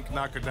guy a wink,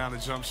 knock her down a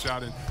jump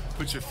shot, and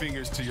put your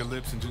fingers to your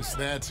lips and just...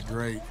 That's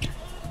great.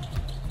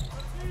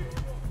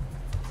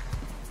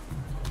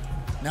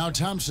 Now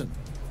Thompson.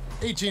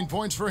 18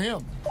 points for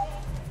him.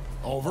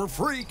 Over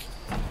Freak.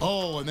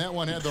 Oh, and that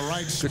one had the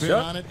right spin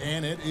shot. on it,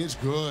 and it is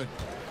good.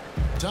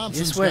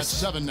 Thompson's Yes, got West.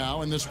 7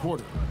 now in this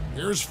quarter.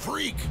 Here's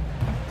Freak.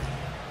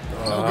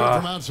 No good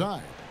from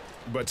outside.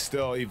 But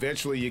still,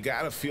 eventually you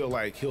got to feel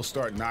like he'll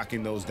start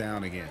knocking those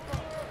down again.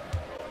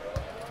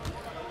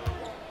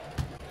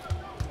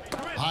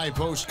 High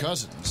post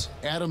Cousins.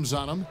 Adams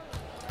on him.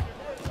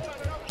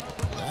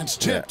 That's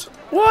tipped.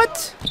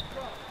 What?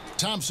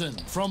 Thompson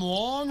from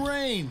long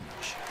range.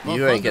 You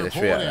The ain't Thunder getting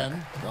 3 pull out it of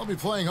in. They'll be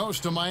playing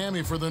host to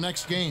Miami for the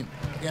next game.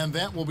 And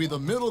that will be the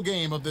middle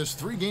game of this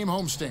 3-game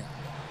homestand.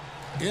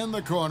 In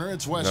the corner,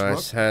 it's Westbrook.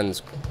 Nice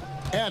hands.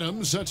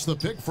 Adams sets the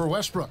pick for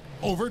Westbrook.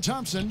 Over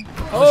Thompson. The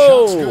shot's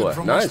Oh, good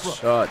from nice Westbrook.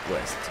 shot,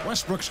 West.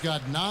 Westbrook's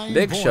got 9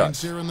 Big points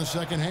shots. here in the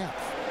second half.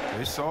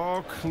 It's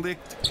all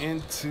clicked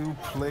into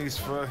place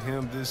for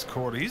him this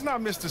quarter. He's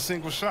not missed a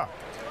single shot.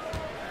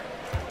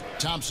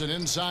 Thompson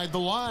inside the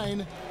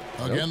line.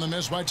 Again, the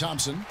miss by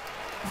Thompson.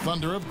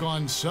 Thunder have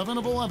gone 7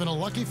 of 11, a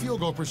lucky field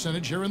goal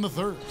percentage here in the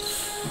third.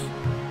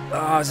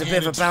 Oh, it's a bit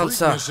of a it's Freak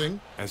bouncer. missing.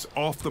 As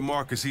off the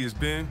mark as he has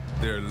been,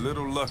 they're a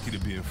little lucky to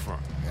be in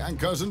front. And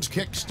Cousins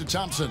kicks to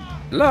Thompson.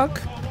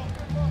 Luck.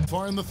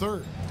 Far in the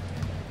third.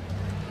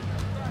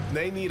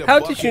 They need a How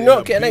did bucket you in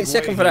not a get an big 8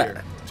 second way for that?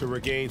 here to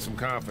regain some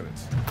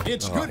confidence.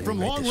 It's Oh, good he from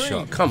made long the shot.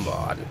 range. Come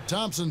on.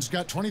 Thompson's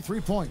got 23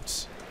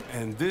 points.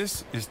 And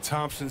this is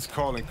Thompson's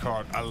calling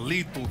card, a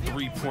lethal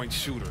three-point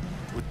shooter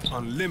with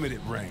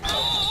unlimited range.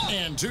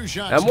 And 2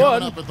 shots And coming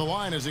one. up at the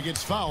line as he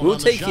gets fouled We'll on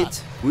the take shot.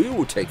 it. We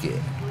will take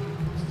it.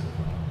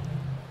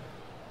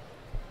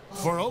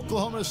 For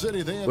Oklahoma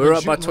City, they have We're been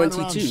up by shooting right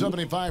around 22.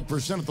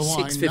 75% at the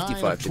line.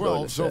 6:55 9 of to go in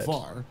 12 the so third.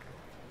 far.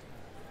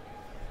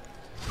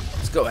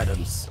 Let's go,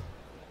 Adams.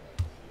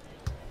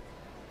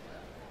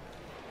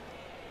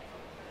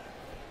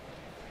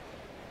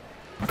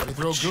 They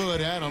throw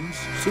good, Adams.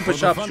 Super For the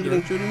sharp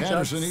Thunder. shooting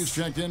Anderson, shots. he's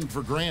checked in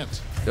for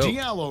Grant. Go.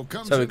 Diallo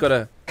comes So in. we've got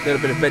a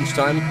little bit of bench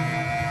time.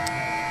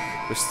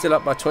 We're still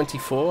up by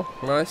 24.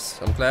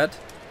 Nice. I'm glad.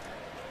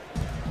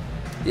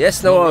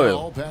 Yes, Noel.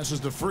 Noel passes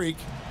to Freak.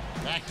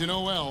 Back to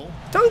Noel.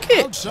 Dunk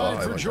it. Outside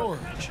Oh, for my God.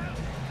 George.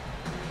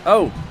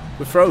 Oh,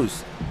 we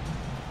froze.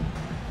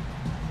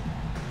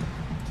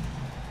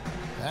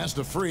 Pass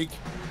to Freak.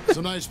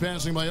 Some nice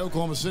passing by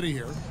Oklahoma City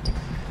here.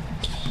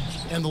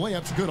 And the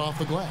layup's good off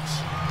the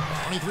glass.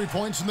 23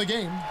 points in the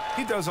game.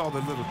 He does all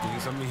the little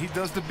things. I mean, he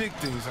does the big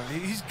things. I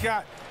mean, he's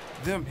got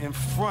them in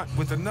front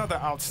with another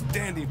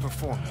outstanding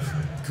performance.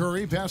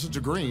 Curry passes to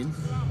Green.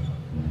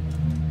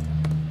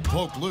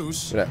 Poked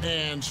loose. Yeah.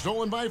 And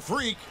stolen by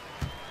Freak.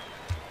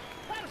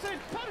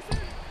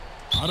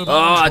 Out of Oh,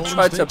 I bounds, Golden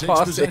tried to State takes pass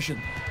it.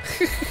 possession.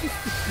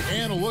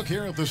 And a look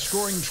here at the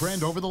scoring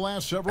trend over the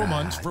last several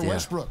months for dear.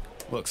 Westbrook.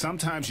 Look,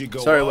 sometimes you go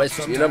Sorry, up, West,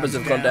 your sometimes numbers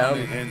have gone down.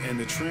 And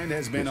the trend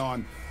has been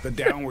on the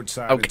downward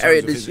side I'll in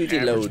carry terms of the his shooting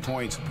average load.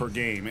 points per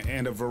game.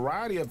 And a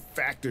variety of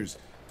factors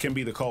can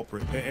be the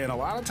culprit. And a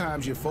lot of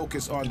times you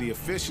focus on the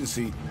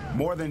efficiency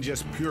more than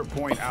just pure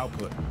point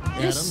output.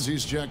 Adams,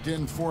 he's checked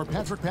in for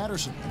Patrick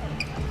Patterson.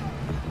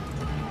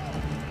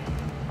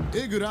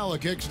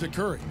 Iguodala kicks to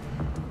Curry.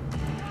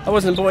 I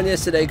wasn't born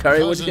yesterday,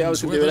 Curry. What do you think I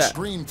was going to do with that?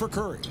 Screen for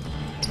Curry.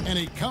 And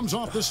he comes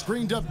off the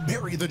screen to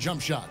bury the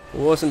jump shot. I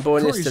wasn't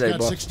born Curry's yesterday, got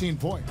boss. 16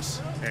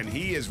 points. And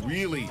he is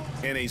really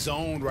in a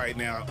zone right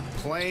now,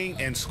 playing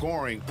and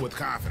scoring with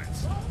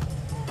confidence.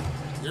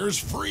 Here's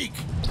Freak.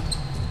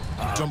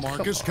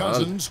 DeMarcus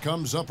Cousins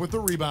comes up with the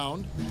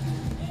rebound.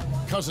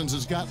 Cousins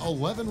has got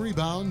 11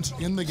 rebounds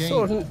in the game.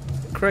 Sort of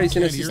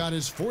craziness. And he got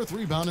his 4th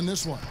rebound in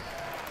this one.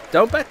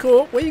 Don't back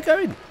up. Where are you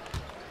going?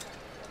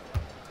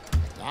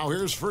 Now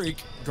here's Freak,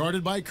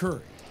 guarded by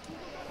Curry.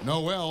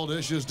 Noel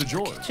dishes to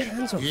George. Get your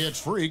hands off. It's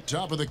Freak,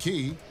 top of the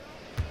key.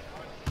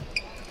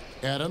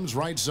 Adams,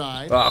 right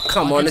side. Oh,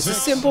 come on. It's a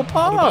simple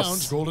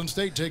pass. Golden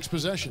State takes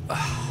possession.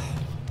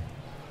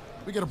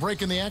 We get a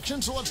break in the action,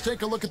 so let's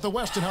take a look at the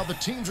West and how the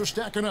teams are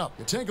stacking up.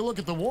 You take a look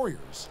at the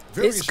Warriors.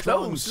 Very It's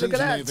strong close. season Look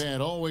at that. they've had,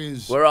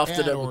 always We're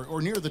after at them.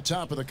 or near the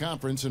top of the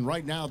conference, and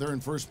right now they're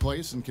in first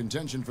place in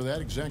contention for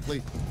that, exactly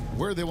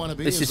where they want to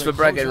be. This as is they for close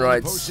bragging out the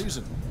rights.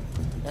 postseason.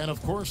 And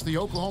of course, the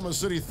Oklahoma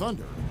City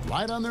Thunder,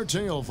 right on their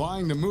tail,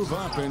 vying to move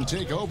up and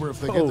take over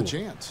if they get the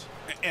chance.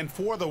 And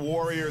for the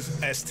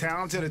Warriors, as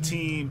talented a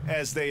team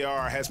as they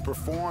are, has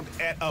performed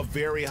at a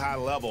very high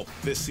level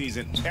this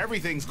season.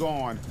 Everything's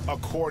gone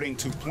according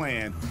to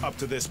plan up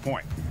to this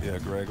point. Yeah,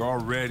 Greg,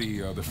 already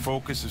the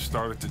focus has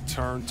started to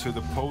turn to the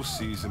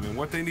postseason and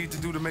what they need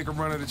to do to make a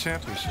run at the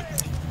championship.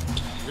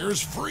 Here's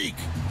Freak.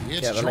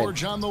 It's Yeah,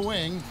 George on the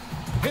wing.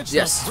 Hits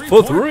Yes, the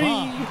for three-point three.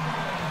 bomb.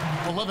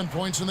 11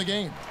 points in the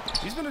game.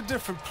 He's been a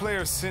different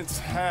player since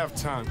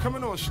halftime,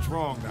 coming on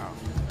strong now.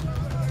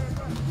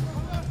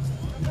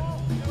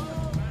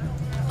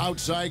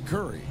 Outside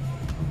Curry.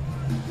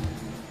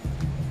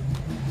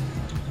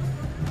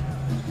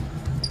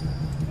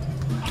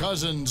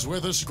 Cousins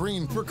with a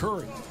screen for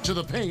Curry. To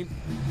the paint.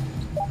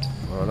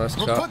 Oh, nice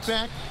The cut.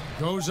 putback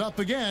goes up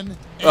again.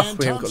 Oh, And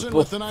we haven't got the Thompson ball.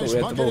 with a nice Thought we had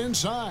the bucket ball.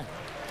 inside.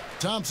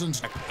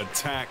 Thompson's.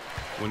 Attack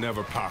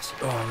whenever possible.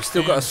 Oh, we've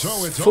still got a And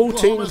so it's Oklahoma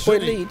 14-point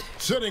City lead.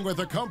 sitting with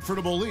a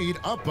comfortable lead,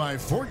 up by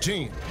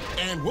 14.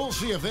 And we'll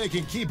see if they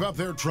can keep up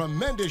their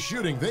tremendous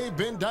shooting they've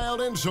been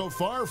dialed in so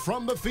far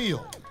from the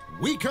field.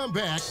 We come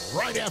back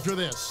right after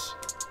this.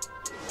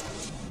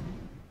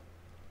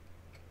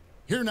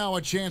 Here now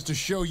a chance to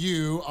show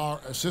you our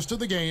assist of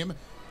the game,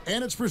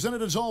 and it's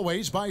presented as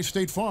always by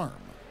State Farm.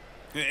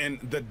 And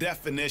the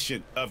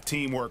definition of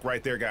teamwork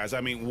right there, guys. I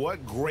mean,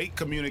 what great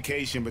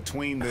communication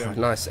between them.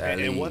 Nice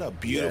and alley. what a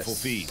beautiful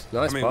Yes. feed.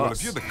 Nice I mean, well, pass.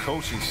 if you're the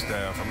coaching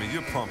staff, I mean,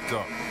 you're pumped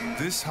up.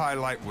 This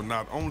highlight will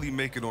not only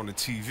make it on the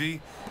TV,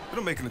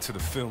 it'll make it into the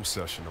film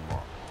session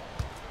tomorrow.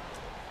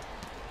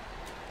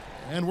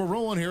 And we're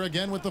rolling here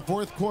again with the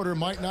fourth quarter.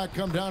 Might not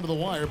come down to the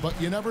wire, but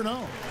you never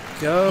know.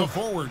 Go. The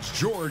forwards,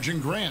 George and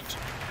Grant.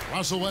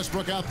 Russell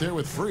Westbrook out there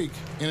with Freak,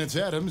 and it's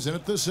Adams in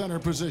at the center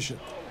position.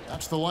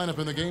 That's the lineup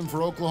in the game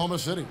for Oklahoma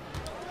City.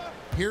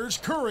 Here's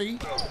Curry.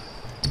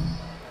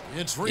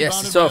 It's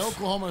rebounded it's by off.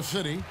 Oklahoma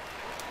City.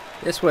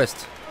 Yes, West.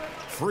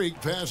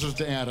 Freak passes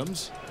to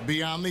Adams.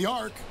 Beyond the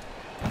arc.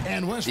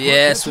 And Westbrook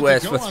Yes, gets it to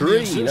West go for on the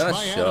three. assist by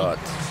Nice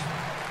Adams.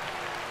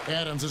 shot.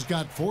 Adams has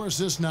got 4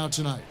 assists now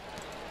tonight.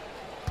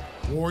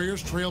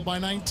 Warriors trailed by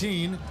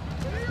 19.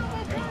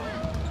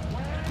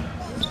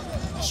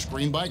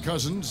 Screen by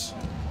Cousins.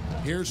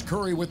 Here's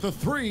Curry with the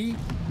 3.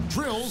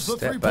 Drills the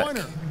Step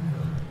three-pointer. back.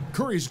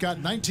 Curry's got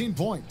 19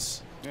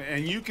 points.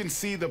 And you can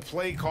see the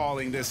play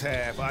calling this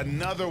half.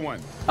 Another one.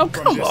 Oh, from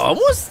come distance. on.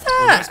 What's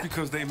Well, that's that?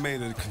 because they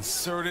made a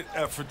concerted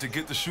effort to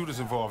get the shooters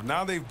involved.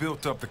 Now they've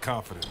built up the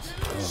confidence.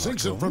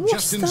 Sinks it from What's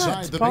just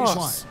inside that the pass?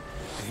 baseline.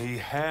 He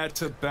had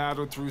to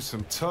battle through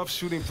some tough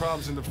shooting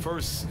problems in the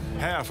first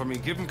half. I mean,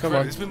 give him Come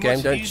credit. on, It's been game,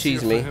 much don't easier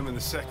cheese for me. him in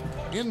the second.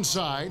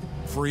 Inside,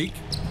 Freak.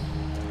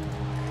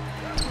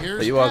 Here's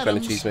But you are going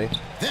Adams. to cheese me.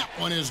 That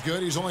one is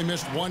good. He's only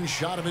missed 1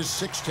 shot of his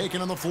 6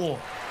 taken on the floor.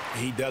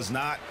 He does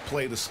not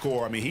play the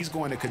score. I mean, he's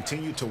going to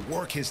continue to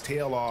work his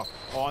tail off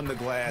on the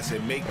glass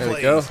and make There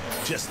we go.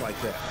 plays just like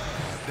that.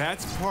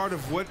 That's part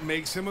of what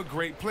makes him a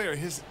great player.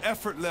 His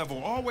effort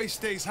level always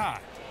stays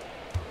high.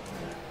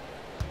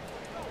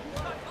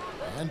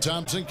 And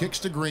Thompson kicks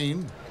to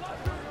Green.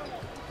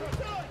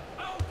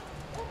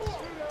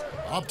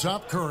 Up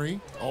top, Curry.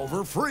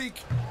 Over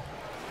Freak.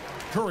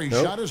 Curry's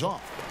Nope. shot is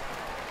off.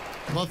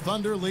 The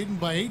Thunder leading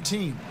by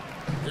 18.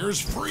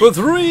 Here's Freak. For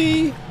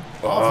 3.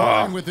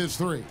 Offline with his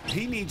 3.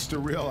 He needs to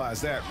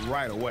realize that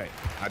right away.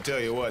 I tell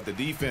you what, the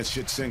defense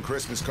should send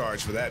Christmas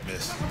cards for that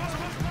miss.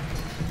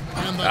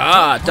 And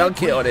the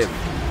Dunk it on him.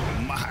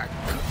 My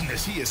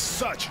goodness, he is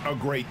such a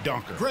great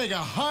dunker. Greg, a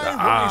high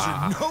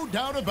riser, no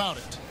doubt about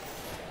it.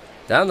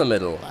 Down the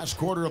middle. Last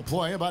quarter of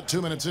play, about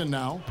 2 minutes in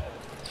now.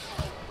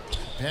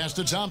 Pass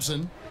to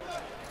Thompson.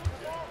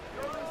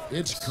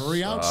 It's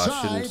Curry I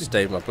outside. shouldn't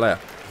stay with my player.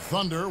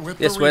 Thunder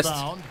with Yes, the West.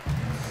 rebound.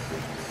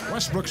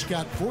 Westbrook's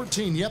got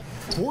 14. Yep,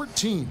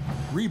 14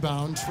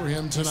 rebounds for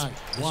him tonight.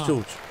 Wow.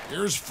 George.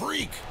 Here's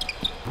Freak.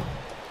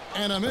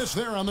 And a miss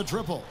there on the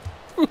triple.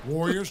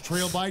 Warriors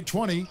trail by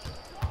 20.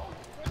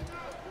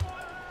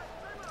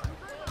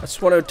 I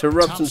just wanted to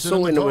rub Thompson some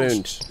salt in the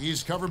wound.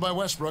 He's covered by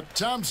Westbrook.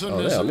 Thompson Oh,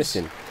 misses. they are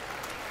missing.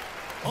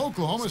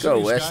 Oklahoma Let's go,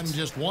 City's West. gotten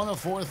just 1 of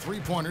 4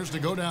 3-pointers to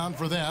go down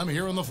for them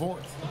here in the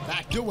fourth.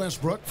 Back to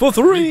Westbrook. For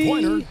three.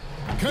 Three-pointer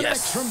connects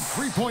Yes. from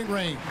 3-point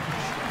range.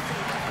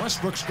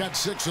 Westbrook's got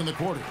 6 in the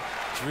quarter.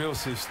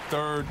 Drills his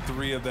third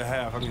 3 of the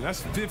half. I mean,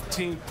 that's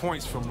 15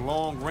 points from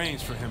long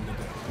range for him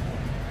today.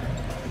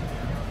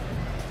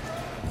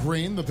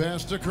 Green, the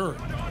pass to Curry.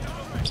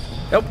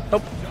 Help,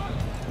 help.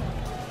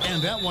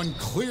 And that one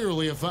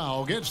clearly a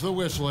foul. Gets the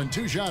whistle and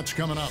 2 shots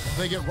coming up.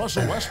 They get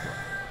Russell Westbrook.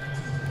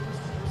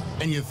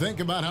 And you think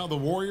about how the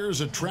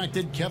Warriors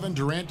attracted Kevin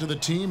Durant to the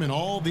team and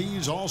all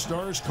these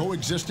all-stars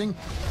coexisting.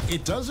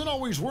 It doesn't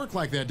always work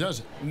like that, does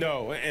it?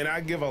 No, and I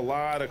give a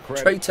lot of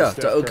credit Traitor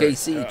to to Steph Curry,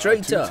 OKC.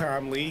 Traitor.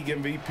 Two-time league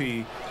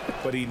MVP,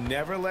 but he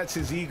never lets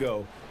his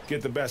ego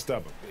get the best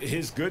of him.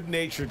 His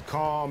good-natured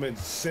calm and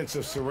sense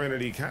of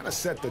serenity kind of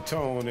set the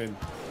tone and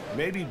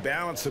maybe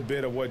balance a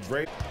bit of what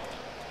Drake.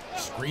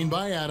 Screen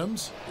by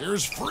Adams.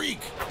 Here's Freak.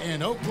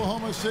 And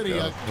Oklahoma City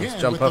again. Let's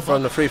jump with up the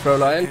on the free throw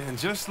line. And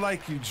just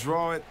like you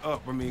draw it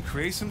up, I mean,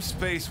 create some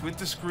space with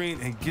the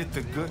screen and get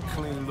the good,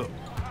 clean look.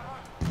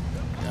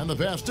 And the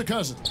pass to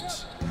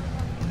Cousins.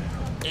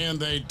 And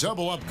they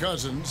double up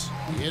Cousins.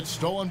 It's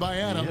stolen by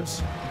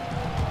Adams.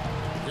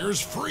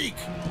 Here's Freak.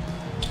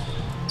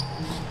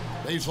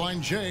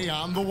 Baseline J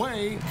on the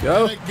way.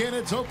 Go. And again,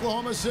 it's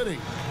Oklahoma City.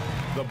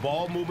 The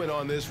ball movement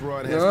on this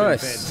run has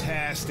Nice. been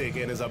fantastic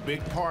and is a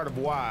big part of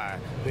why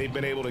they've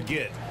been able to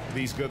get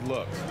these good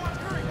looks.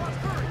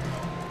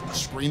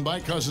 Screen by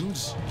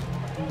Cousins.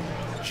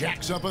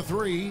 Jacks up a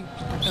 3.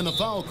 And the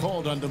foul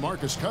called on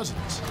DeMarcus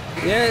Cousins.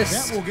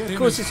 Yes. That will get him Of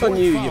course his it's on fourth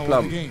you, foul you of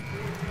plum. the game.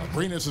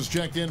 Abrinas is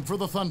checked in for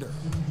the Thunder.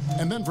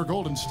 And then for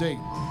Golden State,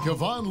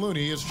 Kevon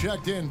Looney is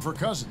checked in for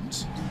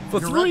Cousins. For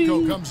Goretzka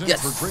three. comes in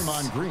Yes. for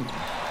Draymond Green.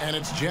 And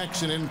it's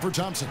Jackson in for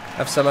Thompson.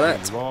 Have some of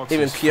that. Logs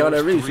Even his Keanu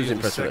first Reeves 3 was in the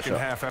impressed with that second shot.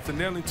 half. After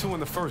nailing 2 in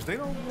the first, they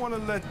don't want to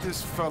let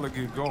this fella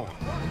get going.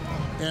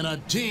 And a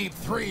deep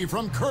 3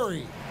 from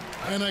Curry.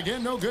 And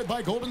again, no good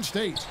by Golden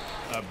State.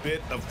 A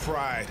bit of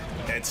pride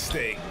at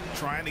stake,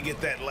 trying to get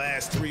that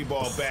last 3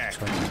 ball back,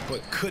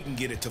 but couldn't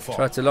get it to fall.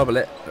 Tried to lob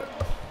it.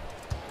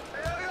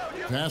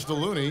 Pass to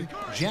Looney.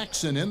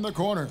 Jackson in the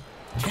corner.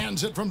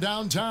 Cans it from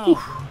downtown.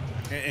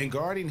 And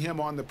guarding him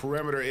on the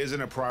perimeter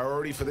isn't a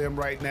priority for them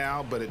right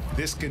now, but if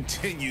this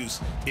continues,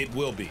 it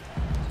will be.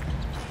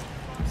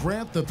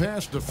 Grant the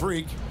pass to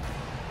Freak.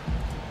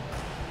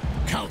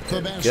 Count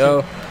the basket.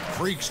 Go.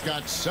 Freak's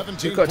got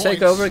 17 We've got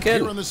points takeover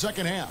again. here in the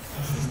second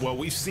half. Well,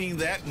 we've seen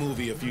that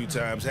movie a few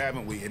times,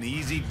 haven't we? An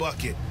easy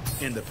bucket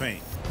in the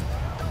paint.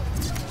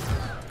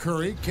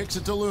 Curry kicks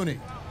it to Looney.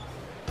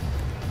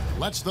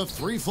 Lets the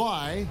 3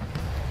 fly.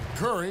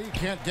 Curry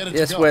can't get it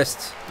Yes, to go.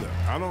 West.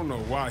 I don't know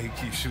why he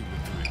keeps shooting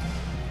the 3.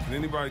 Can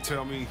anybody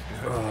tell me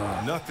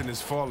nothing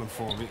is falling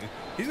for him?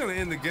 He's going to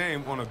end the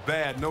game on a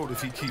bad note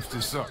if he keeps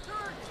this up.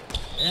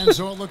 And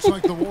so it looks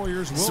like the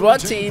Warriors will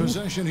SWAT take team.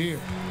 possession here.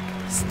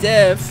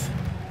 Steph.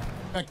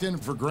 Backed in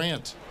for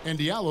Grant. And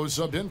Diallo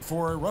subbed in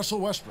for Russell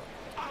Westbrook.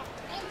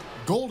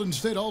 Golden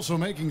State also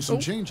making some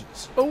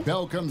changes.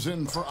 Bell comes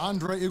in for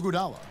Andre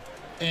Iguodala.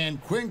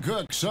 And Quinn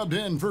Cook subbed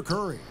in for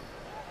Curry.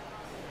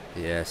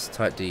 Yes,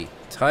 tight D.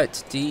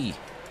 Tight D.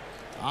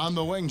 On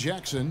the wing,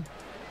 Jackson.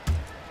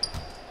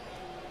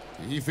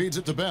 He feeds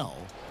it to Bell.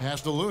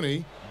 Pass to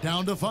Looney.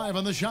 Down to 5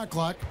 on the shot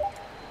clock.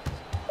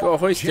 Go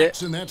hoist it.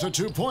 Jackson, that's a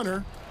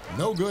 2-pointer.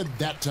 No good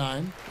that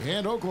time.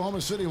 And Oklahoma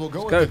City will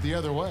go with go. it the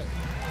other way.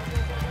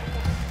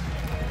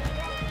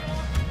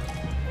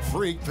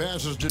 Freak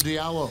passes to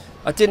Diallo.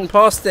 I didn't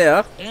pass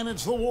there. And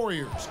it's the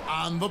Warriors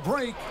on the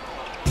break.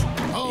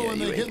 Oh, Yeah, and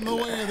you they ain't get in the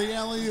getting way of the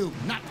alley-oop.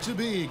 Not to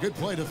be. Good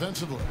play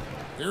defensively.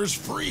 Here's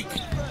Freak.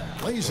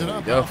 Lays it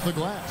up go. off the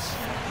glass.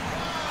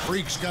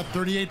 Freak's got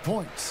 38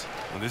 points.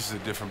 Well, this is a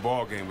different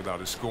ball game without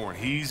his scoring.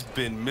 He's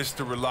been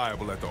Mr.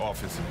 Reliable at the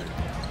offensive end.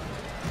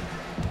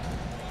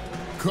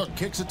 Cook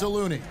kicks it to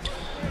Looney.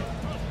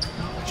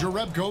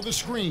 Jerebko the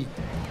screen.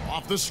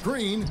 Off the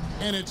screen,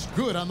 and it's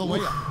good on the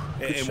layup.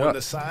 And shot. when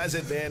the size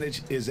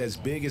advantage is as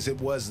big as it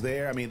was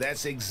there, I mean,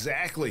 that's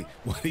exactly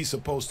what he's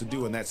supposed to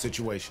do in that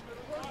situation.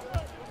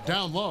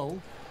 Down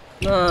low.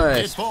 It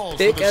Nice. falls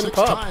Pick for the and 6th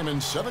pop. time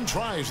in 7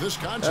 tries this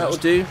contest. That'll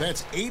do.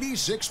 That's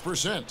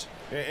 86%.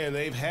 And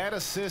they've had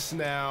assists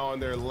now on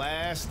their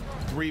last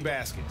 3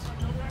 baskets.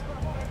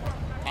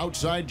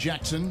 Outside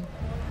Jackson.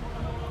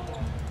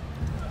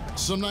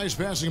 Some nice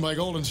passing by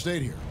Golden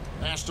State here.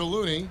 Pass to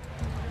Looney.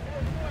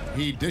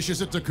 He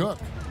dishes it to Cook.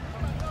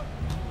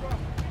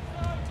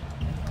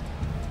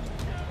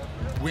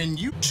 When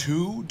you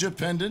too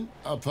dependent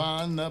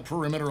upon the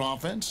perimeter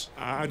offense?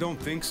 I don't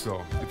think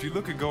so. If you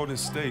look at Golden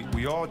State,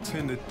 we all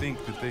tend to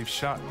think that they've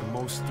shot the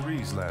most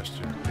threes last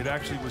year. It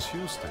actually was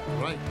Houston.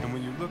 Right. And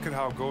when you look at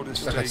how Golden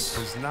State Nice.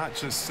 does not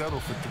just settle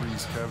for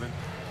threes, Kevin,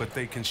 but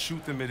they can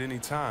shoot them at any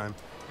time,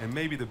 and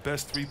maybe the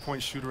best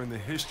three-point shooter in the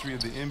history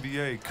of the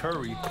NBA,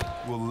 Curry,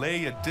 will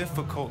lay a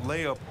difficult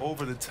layup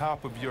over the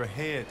top of your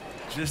head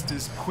just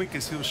as quick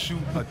as he'll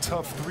shoot a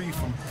tough three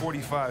from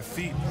 45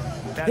 feet.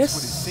 That's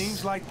what it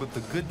seems like, but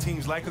the good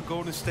teams like a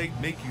Golden State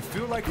make you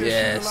feel like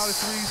they're shooting a lot of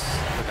threes,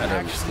 but they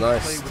actually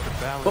play with the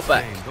balanced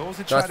game. Those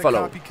that try to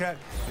copycat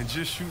and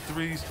just shoot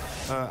threes,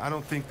 I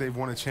don't think they've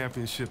won a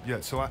championship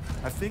yet. So I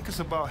think it's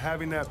about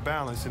having that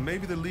balance, and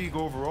maybe the league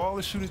overall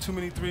is shooting too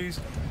many threes,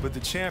 but the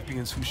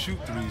champions who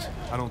shoot threes,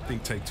 I don't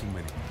think take too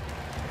many.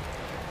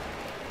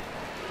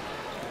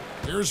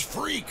 Here's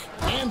Freak,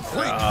 and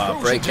Freak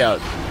breakout.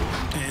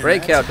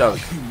 Breakout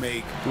dunk.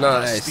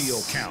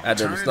 Nice.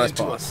 Adams, nice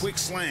pass. A quick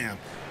slam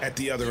at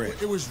the other end.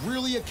 It was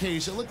really a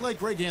case. It looked like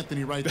Greg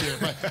Anthony right there,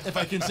 if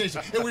I can say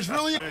so. It was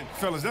really.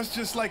 Fellas, that's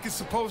just like it's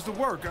supposed to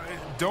work.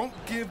 Don't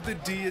give the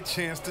D a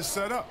chance to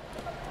set up.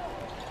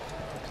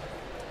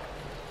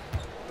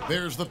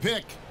 There's the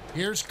pick.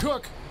 Here's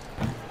Cook.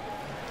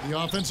 The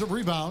offensive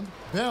rebound.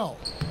 Bell.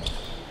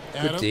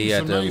 Good D,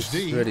 Adams. Nice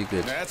D. Really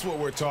good. That's what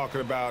we're talking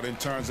about in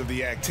terms of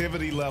the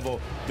activity level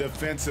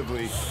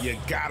defensively. You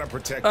got to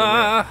protect the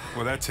rim.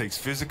 Well, that takes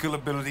physical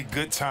ability,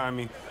 good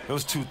timing.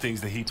 Those two things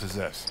that he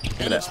possessed.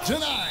 And it's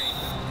denied.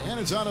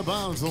 And it's out of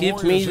bounds. The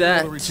Give me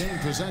that. Retain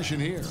possession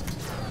here.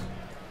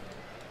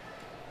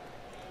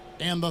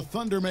 And the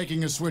Thunder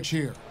making a switch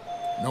here.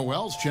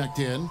 Noel's checked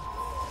in.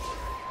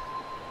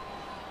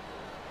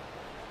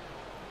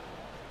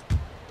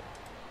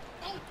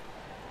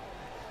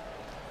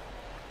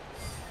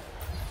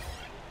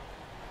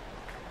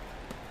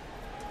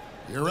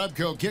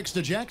 Jerebko kicks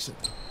to Jackson.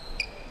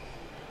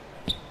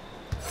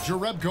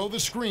 Jerebko the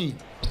screen.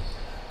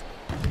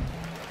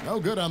 No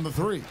good on the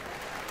three.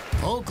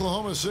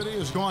 Oklahoma City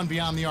has gone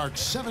beyond the arc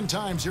 7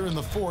 times here in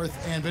the fourth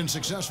and been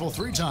successful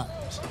 3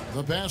 times.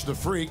 The pass to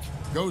Freak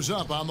goes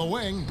up on the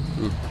wing.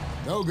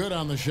 No good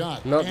on the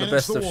shot. Not the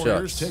best of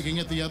Warriors shots. Taking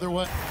it the other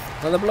way.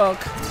 Another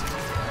block.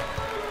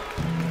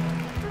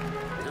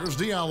 Here's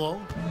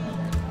Diallo.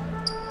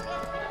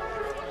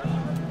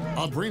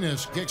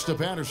 Abrinas kicks to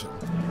Patterson.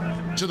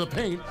 To the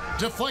paint,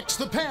 deflects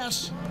the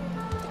pass.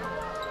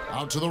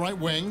 Out to the right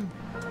wing.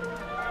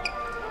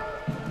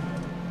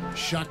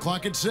 Shot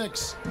clock at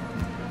 6.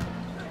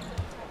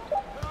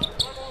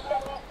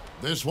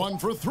 This one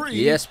for 3.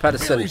 Yes,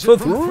 Patterson for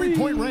 3.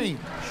 3-point range.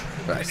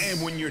 Nice. And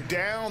when you're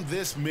down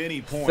this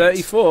many points,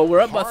 34.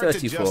 We're up by hard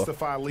 34. to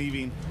justify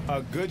leaving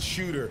a good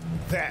shooter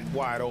that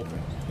wide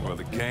open. Well,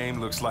 the game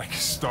looks like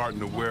it's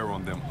starting to wear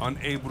on them.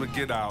 Unable to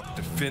get out,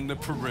 defend the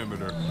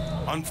perimeter,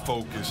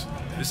 unfocused.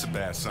 It's a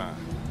bad sign.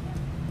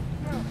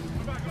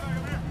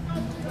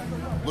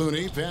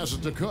 Looney passes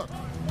to Cook.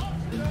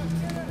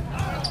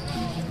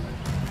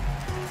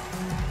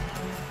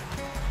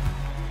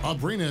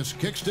 Abrinas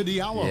kicks to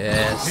Diallo.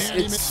 Yes,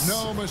 and it's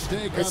no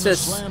mistake on the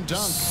slam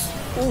dunk.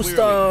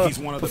 All-star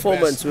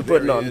performance we're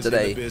putting on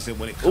today.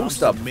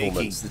 All-star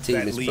performance the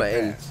team is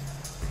playing.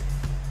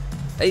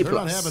 A+. They're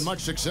not having much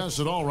success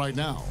at all right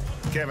now.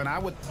 Kevin, I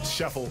would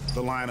shuffle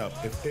the lineup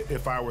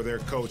if I were their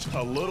coach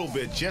a little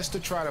bit just to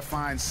try to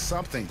find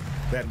something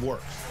that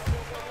works.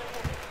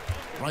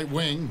 Right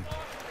wing.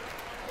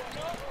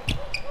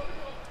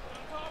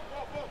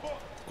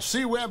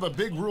 See, we have a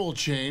big rule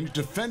change.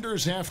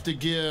 Defenders have to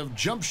give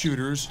jump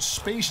shooters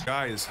space.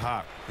 Guy is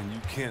hot, and you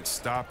can't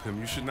stop him.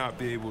 You should not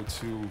be able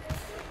to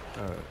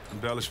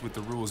embellish with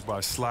the rules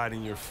by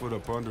sliding your foot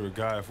up under a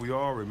guy. If we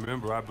all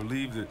remember, I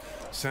believe that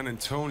San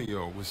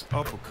Antonio was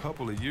up a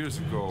couple of years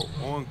ago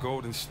on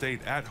Golden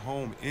State at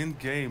home in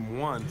Game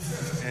 1,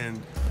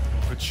 and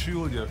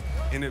Pachulia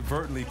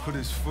inadvertently put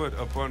his foot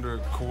up under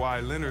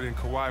Kawhi Leonard, and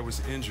Kawhi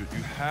was injured.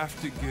 You have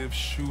to give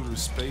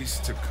shooters space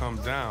to come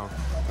down.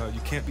 You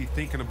can't be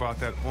thinking about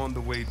that on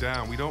the way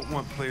down. We don't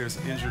want players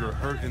injured or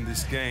hurt in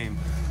this game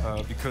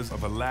because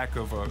of a lack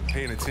of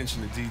paying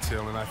attention to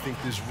detail, and I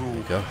think this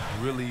rule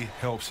really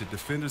helps it.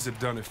 Defenders have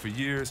done it for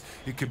years.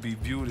 It could be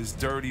viewed as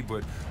dirty,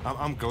 but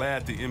I'm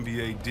glad the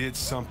NBA did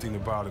something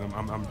about it.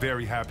 I'm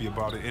very happy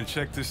about it. And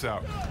check this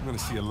out. I'm going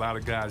to see a lot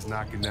of guys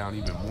knocking down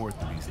even more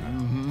threes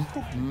now.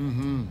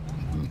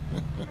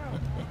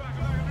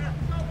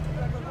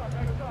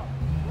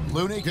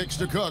 Looney kicks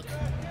to Cook.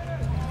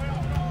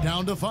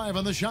 Down to 5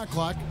 on the shot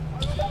clock.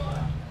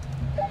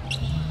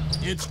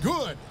 It's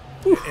good.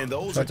 And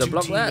those are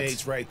 2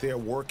 teammates right there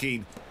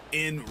working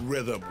in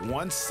rhythm.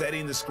 One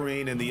setting the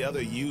screen and the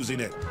other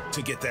using it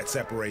to get that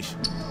separation.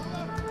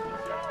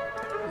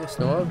 Yes,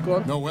 Noel, go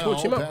on.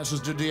 Noel passes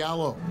to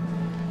Diallo.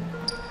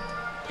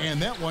 And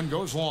that one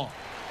goes long.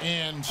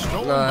 And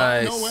stolen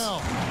by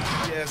Noel.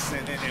 Yes,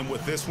 and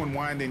with this one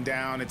winding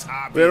down, it's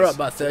obvious we're up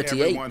by 38.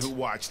 to everyone who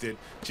watched it.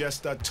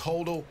 Just a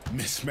total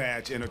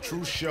mismatch and a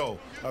true show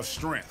of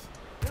strength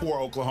for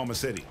Oklahoma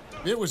City.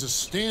 It was a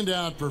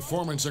standout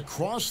performance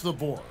across the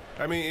board.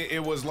 I mean,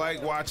 it was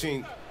like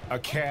watching a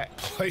cat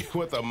play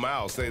with a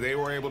mouse. They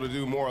were able to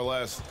do more or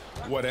less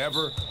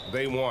whatever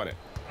they wanted.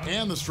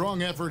 And the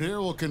strong effort here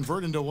will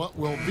convert into what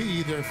will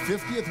be their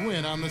 50th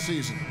win on the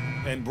season.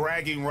 And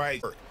bragging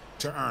right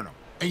to earn them.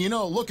 And you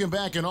know, looking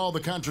back at all the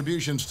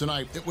contributions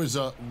tonight, it was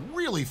a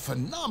really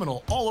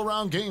phenomenal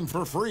all-around game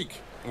for Freak.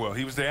 Well,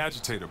 he was the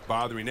agitator,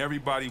 bothering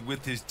everybody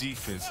with his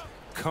defense,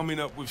 coming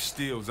up with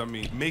steals. I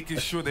mean, making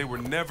sure they were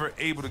never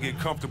able to get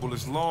comfortable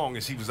as long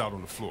as he was out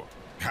on the floor.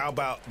 How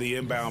about the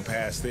inbound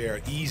pass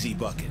there? Easy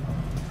bucket.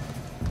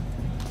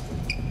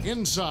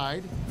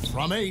 Inside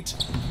from 8,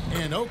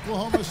 and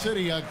Oklahoma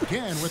City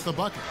again with the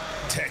bucket.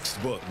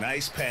 Textbook.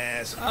 Nice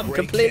pass. I'm Great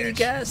completely catch.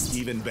 gassed.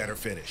 Even better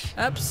finish.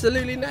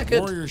 Absolutely knackered.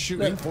 Warriors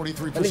shooting Look,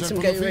 43% I need some from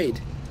the Gatorade.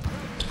 field.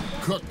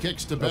 Cook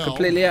kicks to I'm Bell.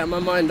 completely out of my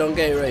mind on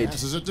Gatorade.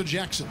 Passes it to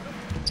Jackson.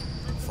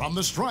 From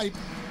the stripe,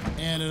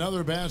 and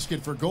another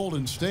basket for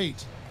Golden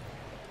State.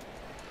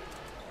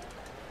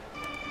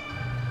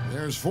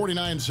 There's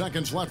 49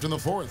 seconds left in the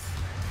fourth.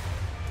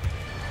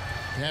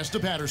 Pass to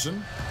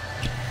Patterson.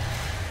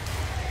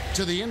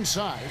 To the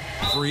inside.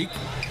 Freak.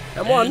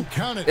 Come on. And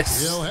count it.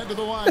 Yes. He'll head to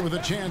the line with a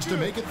chance to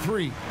make it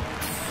 3.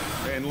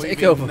 And Take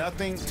leaving over.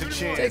 nothing to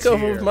chance Take over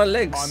here with my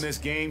legs. on this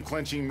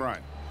game-clinching run.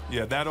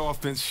 Yeah, that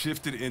offense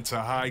shifted into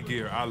high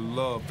gear. I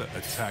love the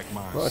attack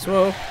Might mindset. as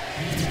well.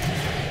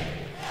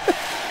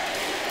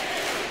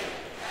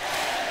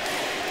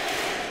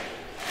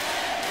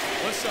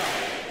 What's up?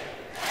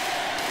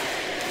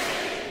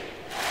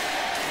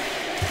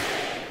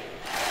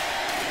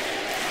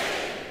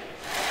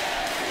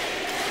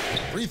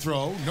 Free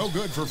throw, no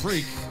good for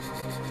Freak.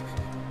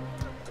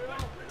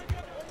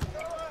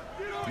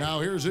 Now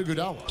here's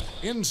Iguodala.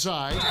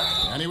 Inside,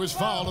 and he was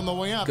fouled on the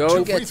way up. Go 2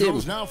 and free get him.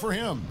 throws now for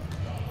him.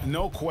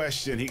 No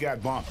question, he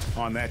got bumped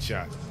on that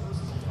shot.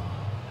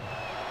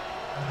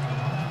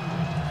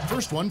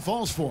 First one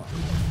falls for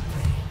him.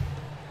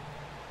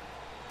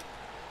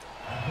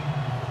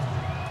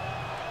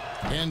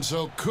 And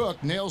so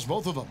Cook nails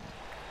both of them.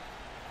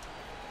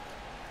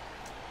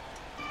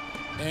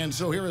 And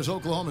so here is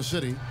Oklahoma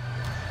City.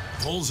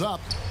 Pulls up.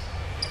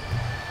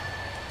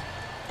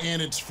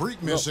 And it's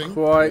Freak missing.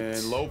 Quite.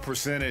 And low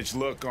percentage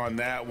look on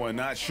that one.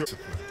 Not sure.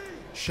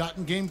 Shot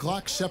and game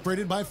clock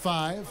separated by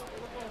 5.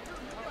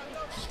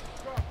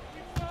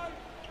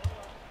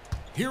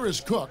 Here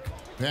is Cook.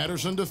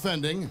 Patterson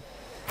defending.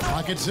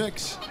 Clock at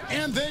 6.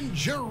 And then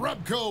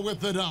Jerebko with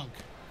the dunk.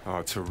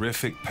 Oh,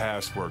 terrific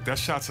pass work. That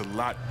shot's a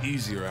lot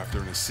easier after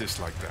an assist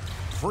like that.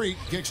 Freak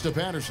kicks to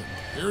Patterson.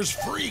 Here's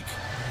Freak.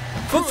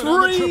 For Good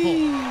on the triple.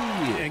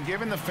 3! And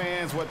giving the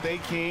fans what they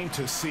came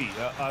to see,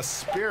 a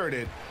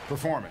spirited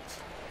performance.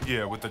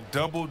 Yeah, with a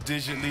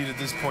double-digit lead at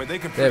this point, they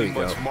can There pretty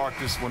we much go. mark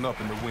this one up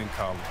in the win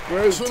column.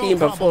 Great So no team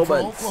problem for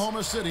performance.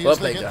 Oklahoma City Well as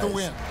they played, get the guys.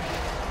 win.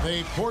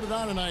 They poured it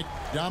on tonight.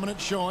 Dominant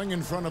showing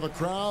in front of a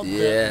crowd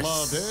Yes. that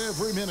loved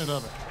every minute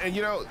of it. And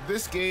you know,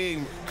 this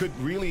game could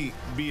really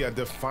be a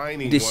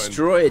defining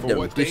Destroyed one for them.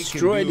 what they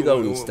Destroyed can do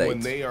Golden when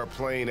State. they are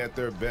playing at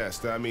their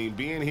best. I mean,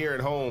 being here at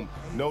home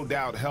no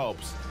doubt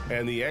helps,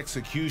 and the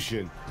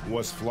execution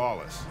was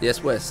flawless.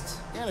 Yes, West.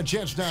 And a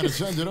chance now to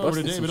send it over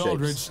to Busted some David shapes.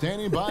 Aldridge,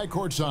 standing by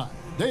courtside.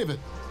 David.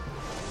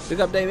 Pick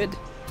up, David.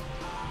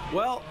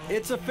 Well,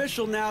 it's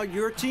official now.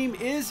 Your team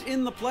is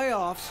in the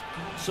playoffs.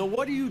 So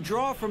what do you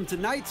draw from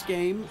tonight's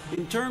game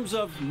in terms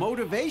of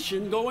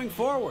motivation going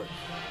forward?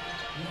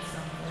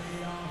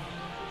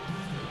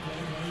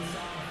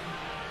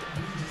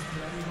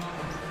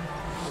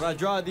 What I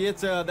draw at the end,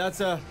 that's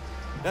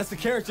the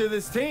character of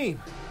this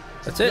team.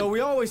 That's You it. know, we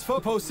always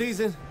focus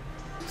postseason,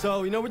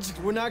 so you know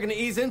we're not going to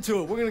ease into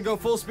it. We're going to go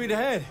full speed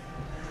ahead.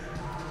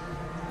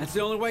 That's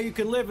the only way you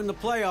can live in the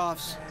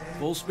playoffs.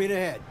 Full speed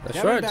ahead. That's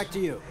Kevin, right. back to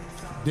you.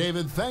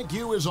 David, thank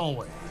you as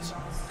always.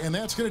 And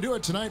that's going to do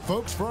it tonight,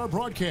 folks, for our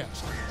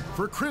broadcast.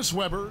 For Chris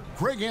Webber,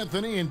 Greg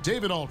Anthony, and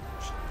David Aldridge,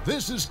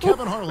 this is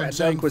Kevin Harlan that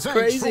saying dunk was thanks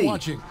crazy. for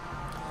watching.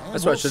 And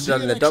That's we'll what I should have see done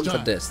you in the next dunk time.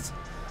 contest.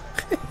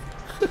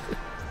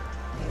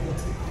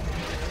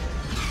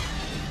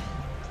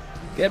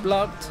 Get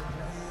blocked.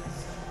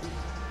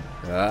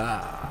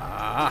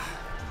 Ah.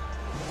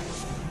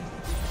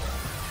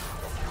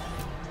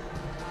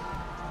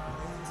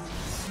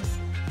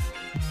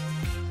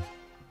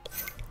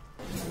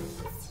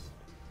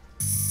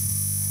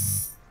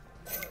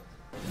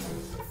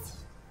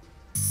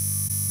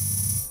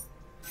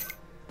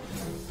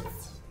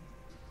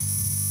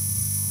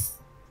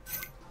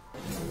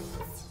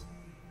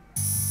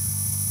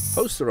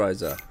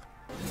 Posterizer.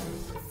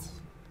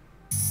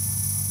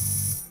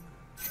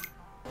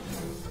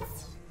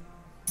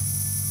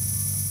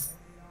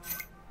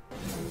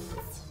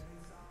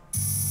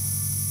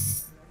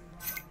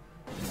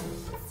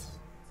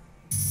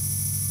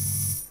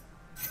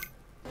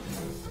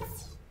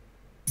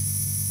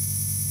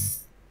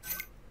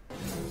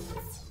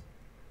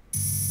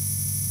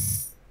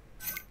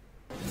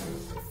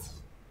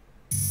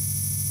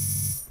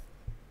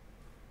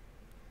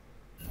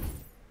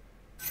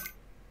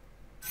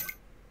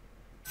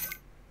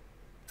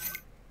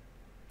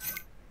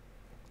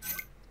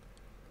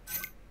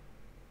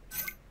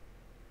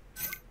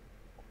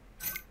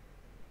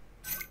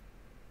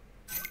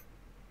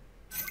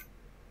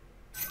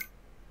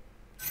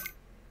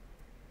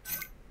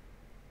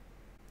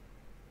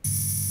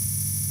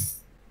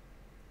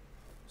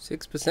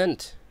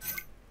 %.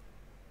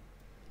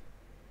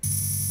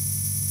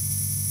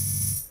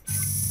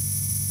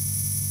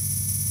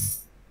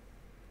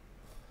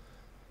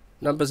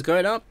 Numbers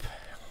going up.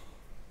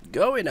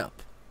 Going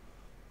up.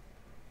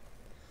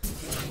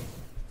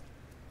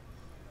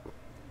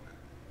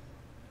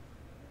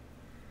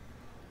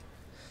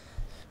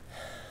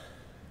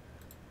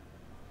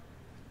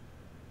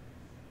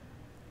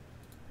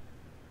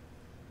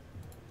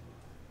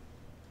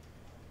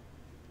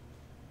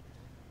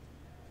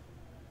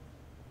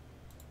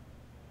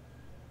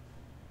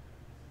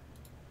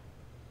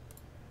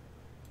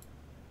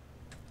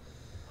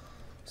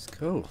 Let's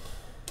go.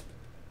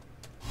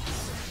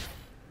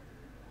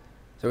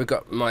 So we've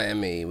got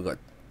Miami, we've got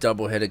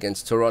double head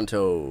against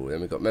Toronto, then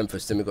we've got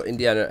Memphis, then we've got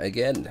Indiana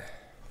again.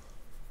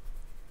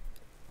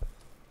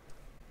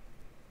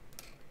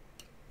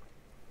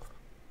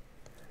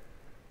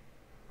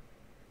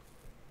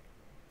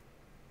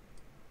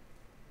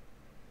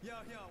 Yo,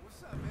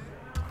 what's up, man?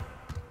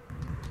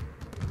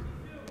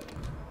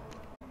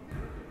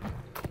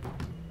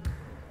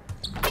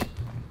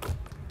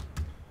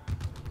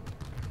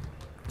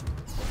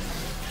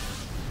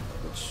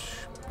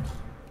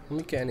 Can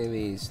we get any of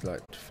these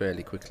like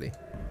fairly quickly?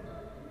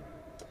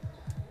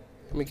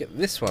 Can we get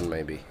this one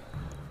maybe?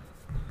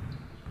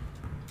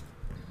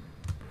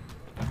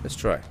 Let's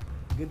try.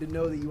 Good to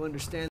know that you understand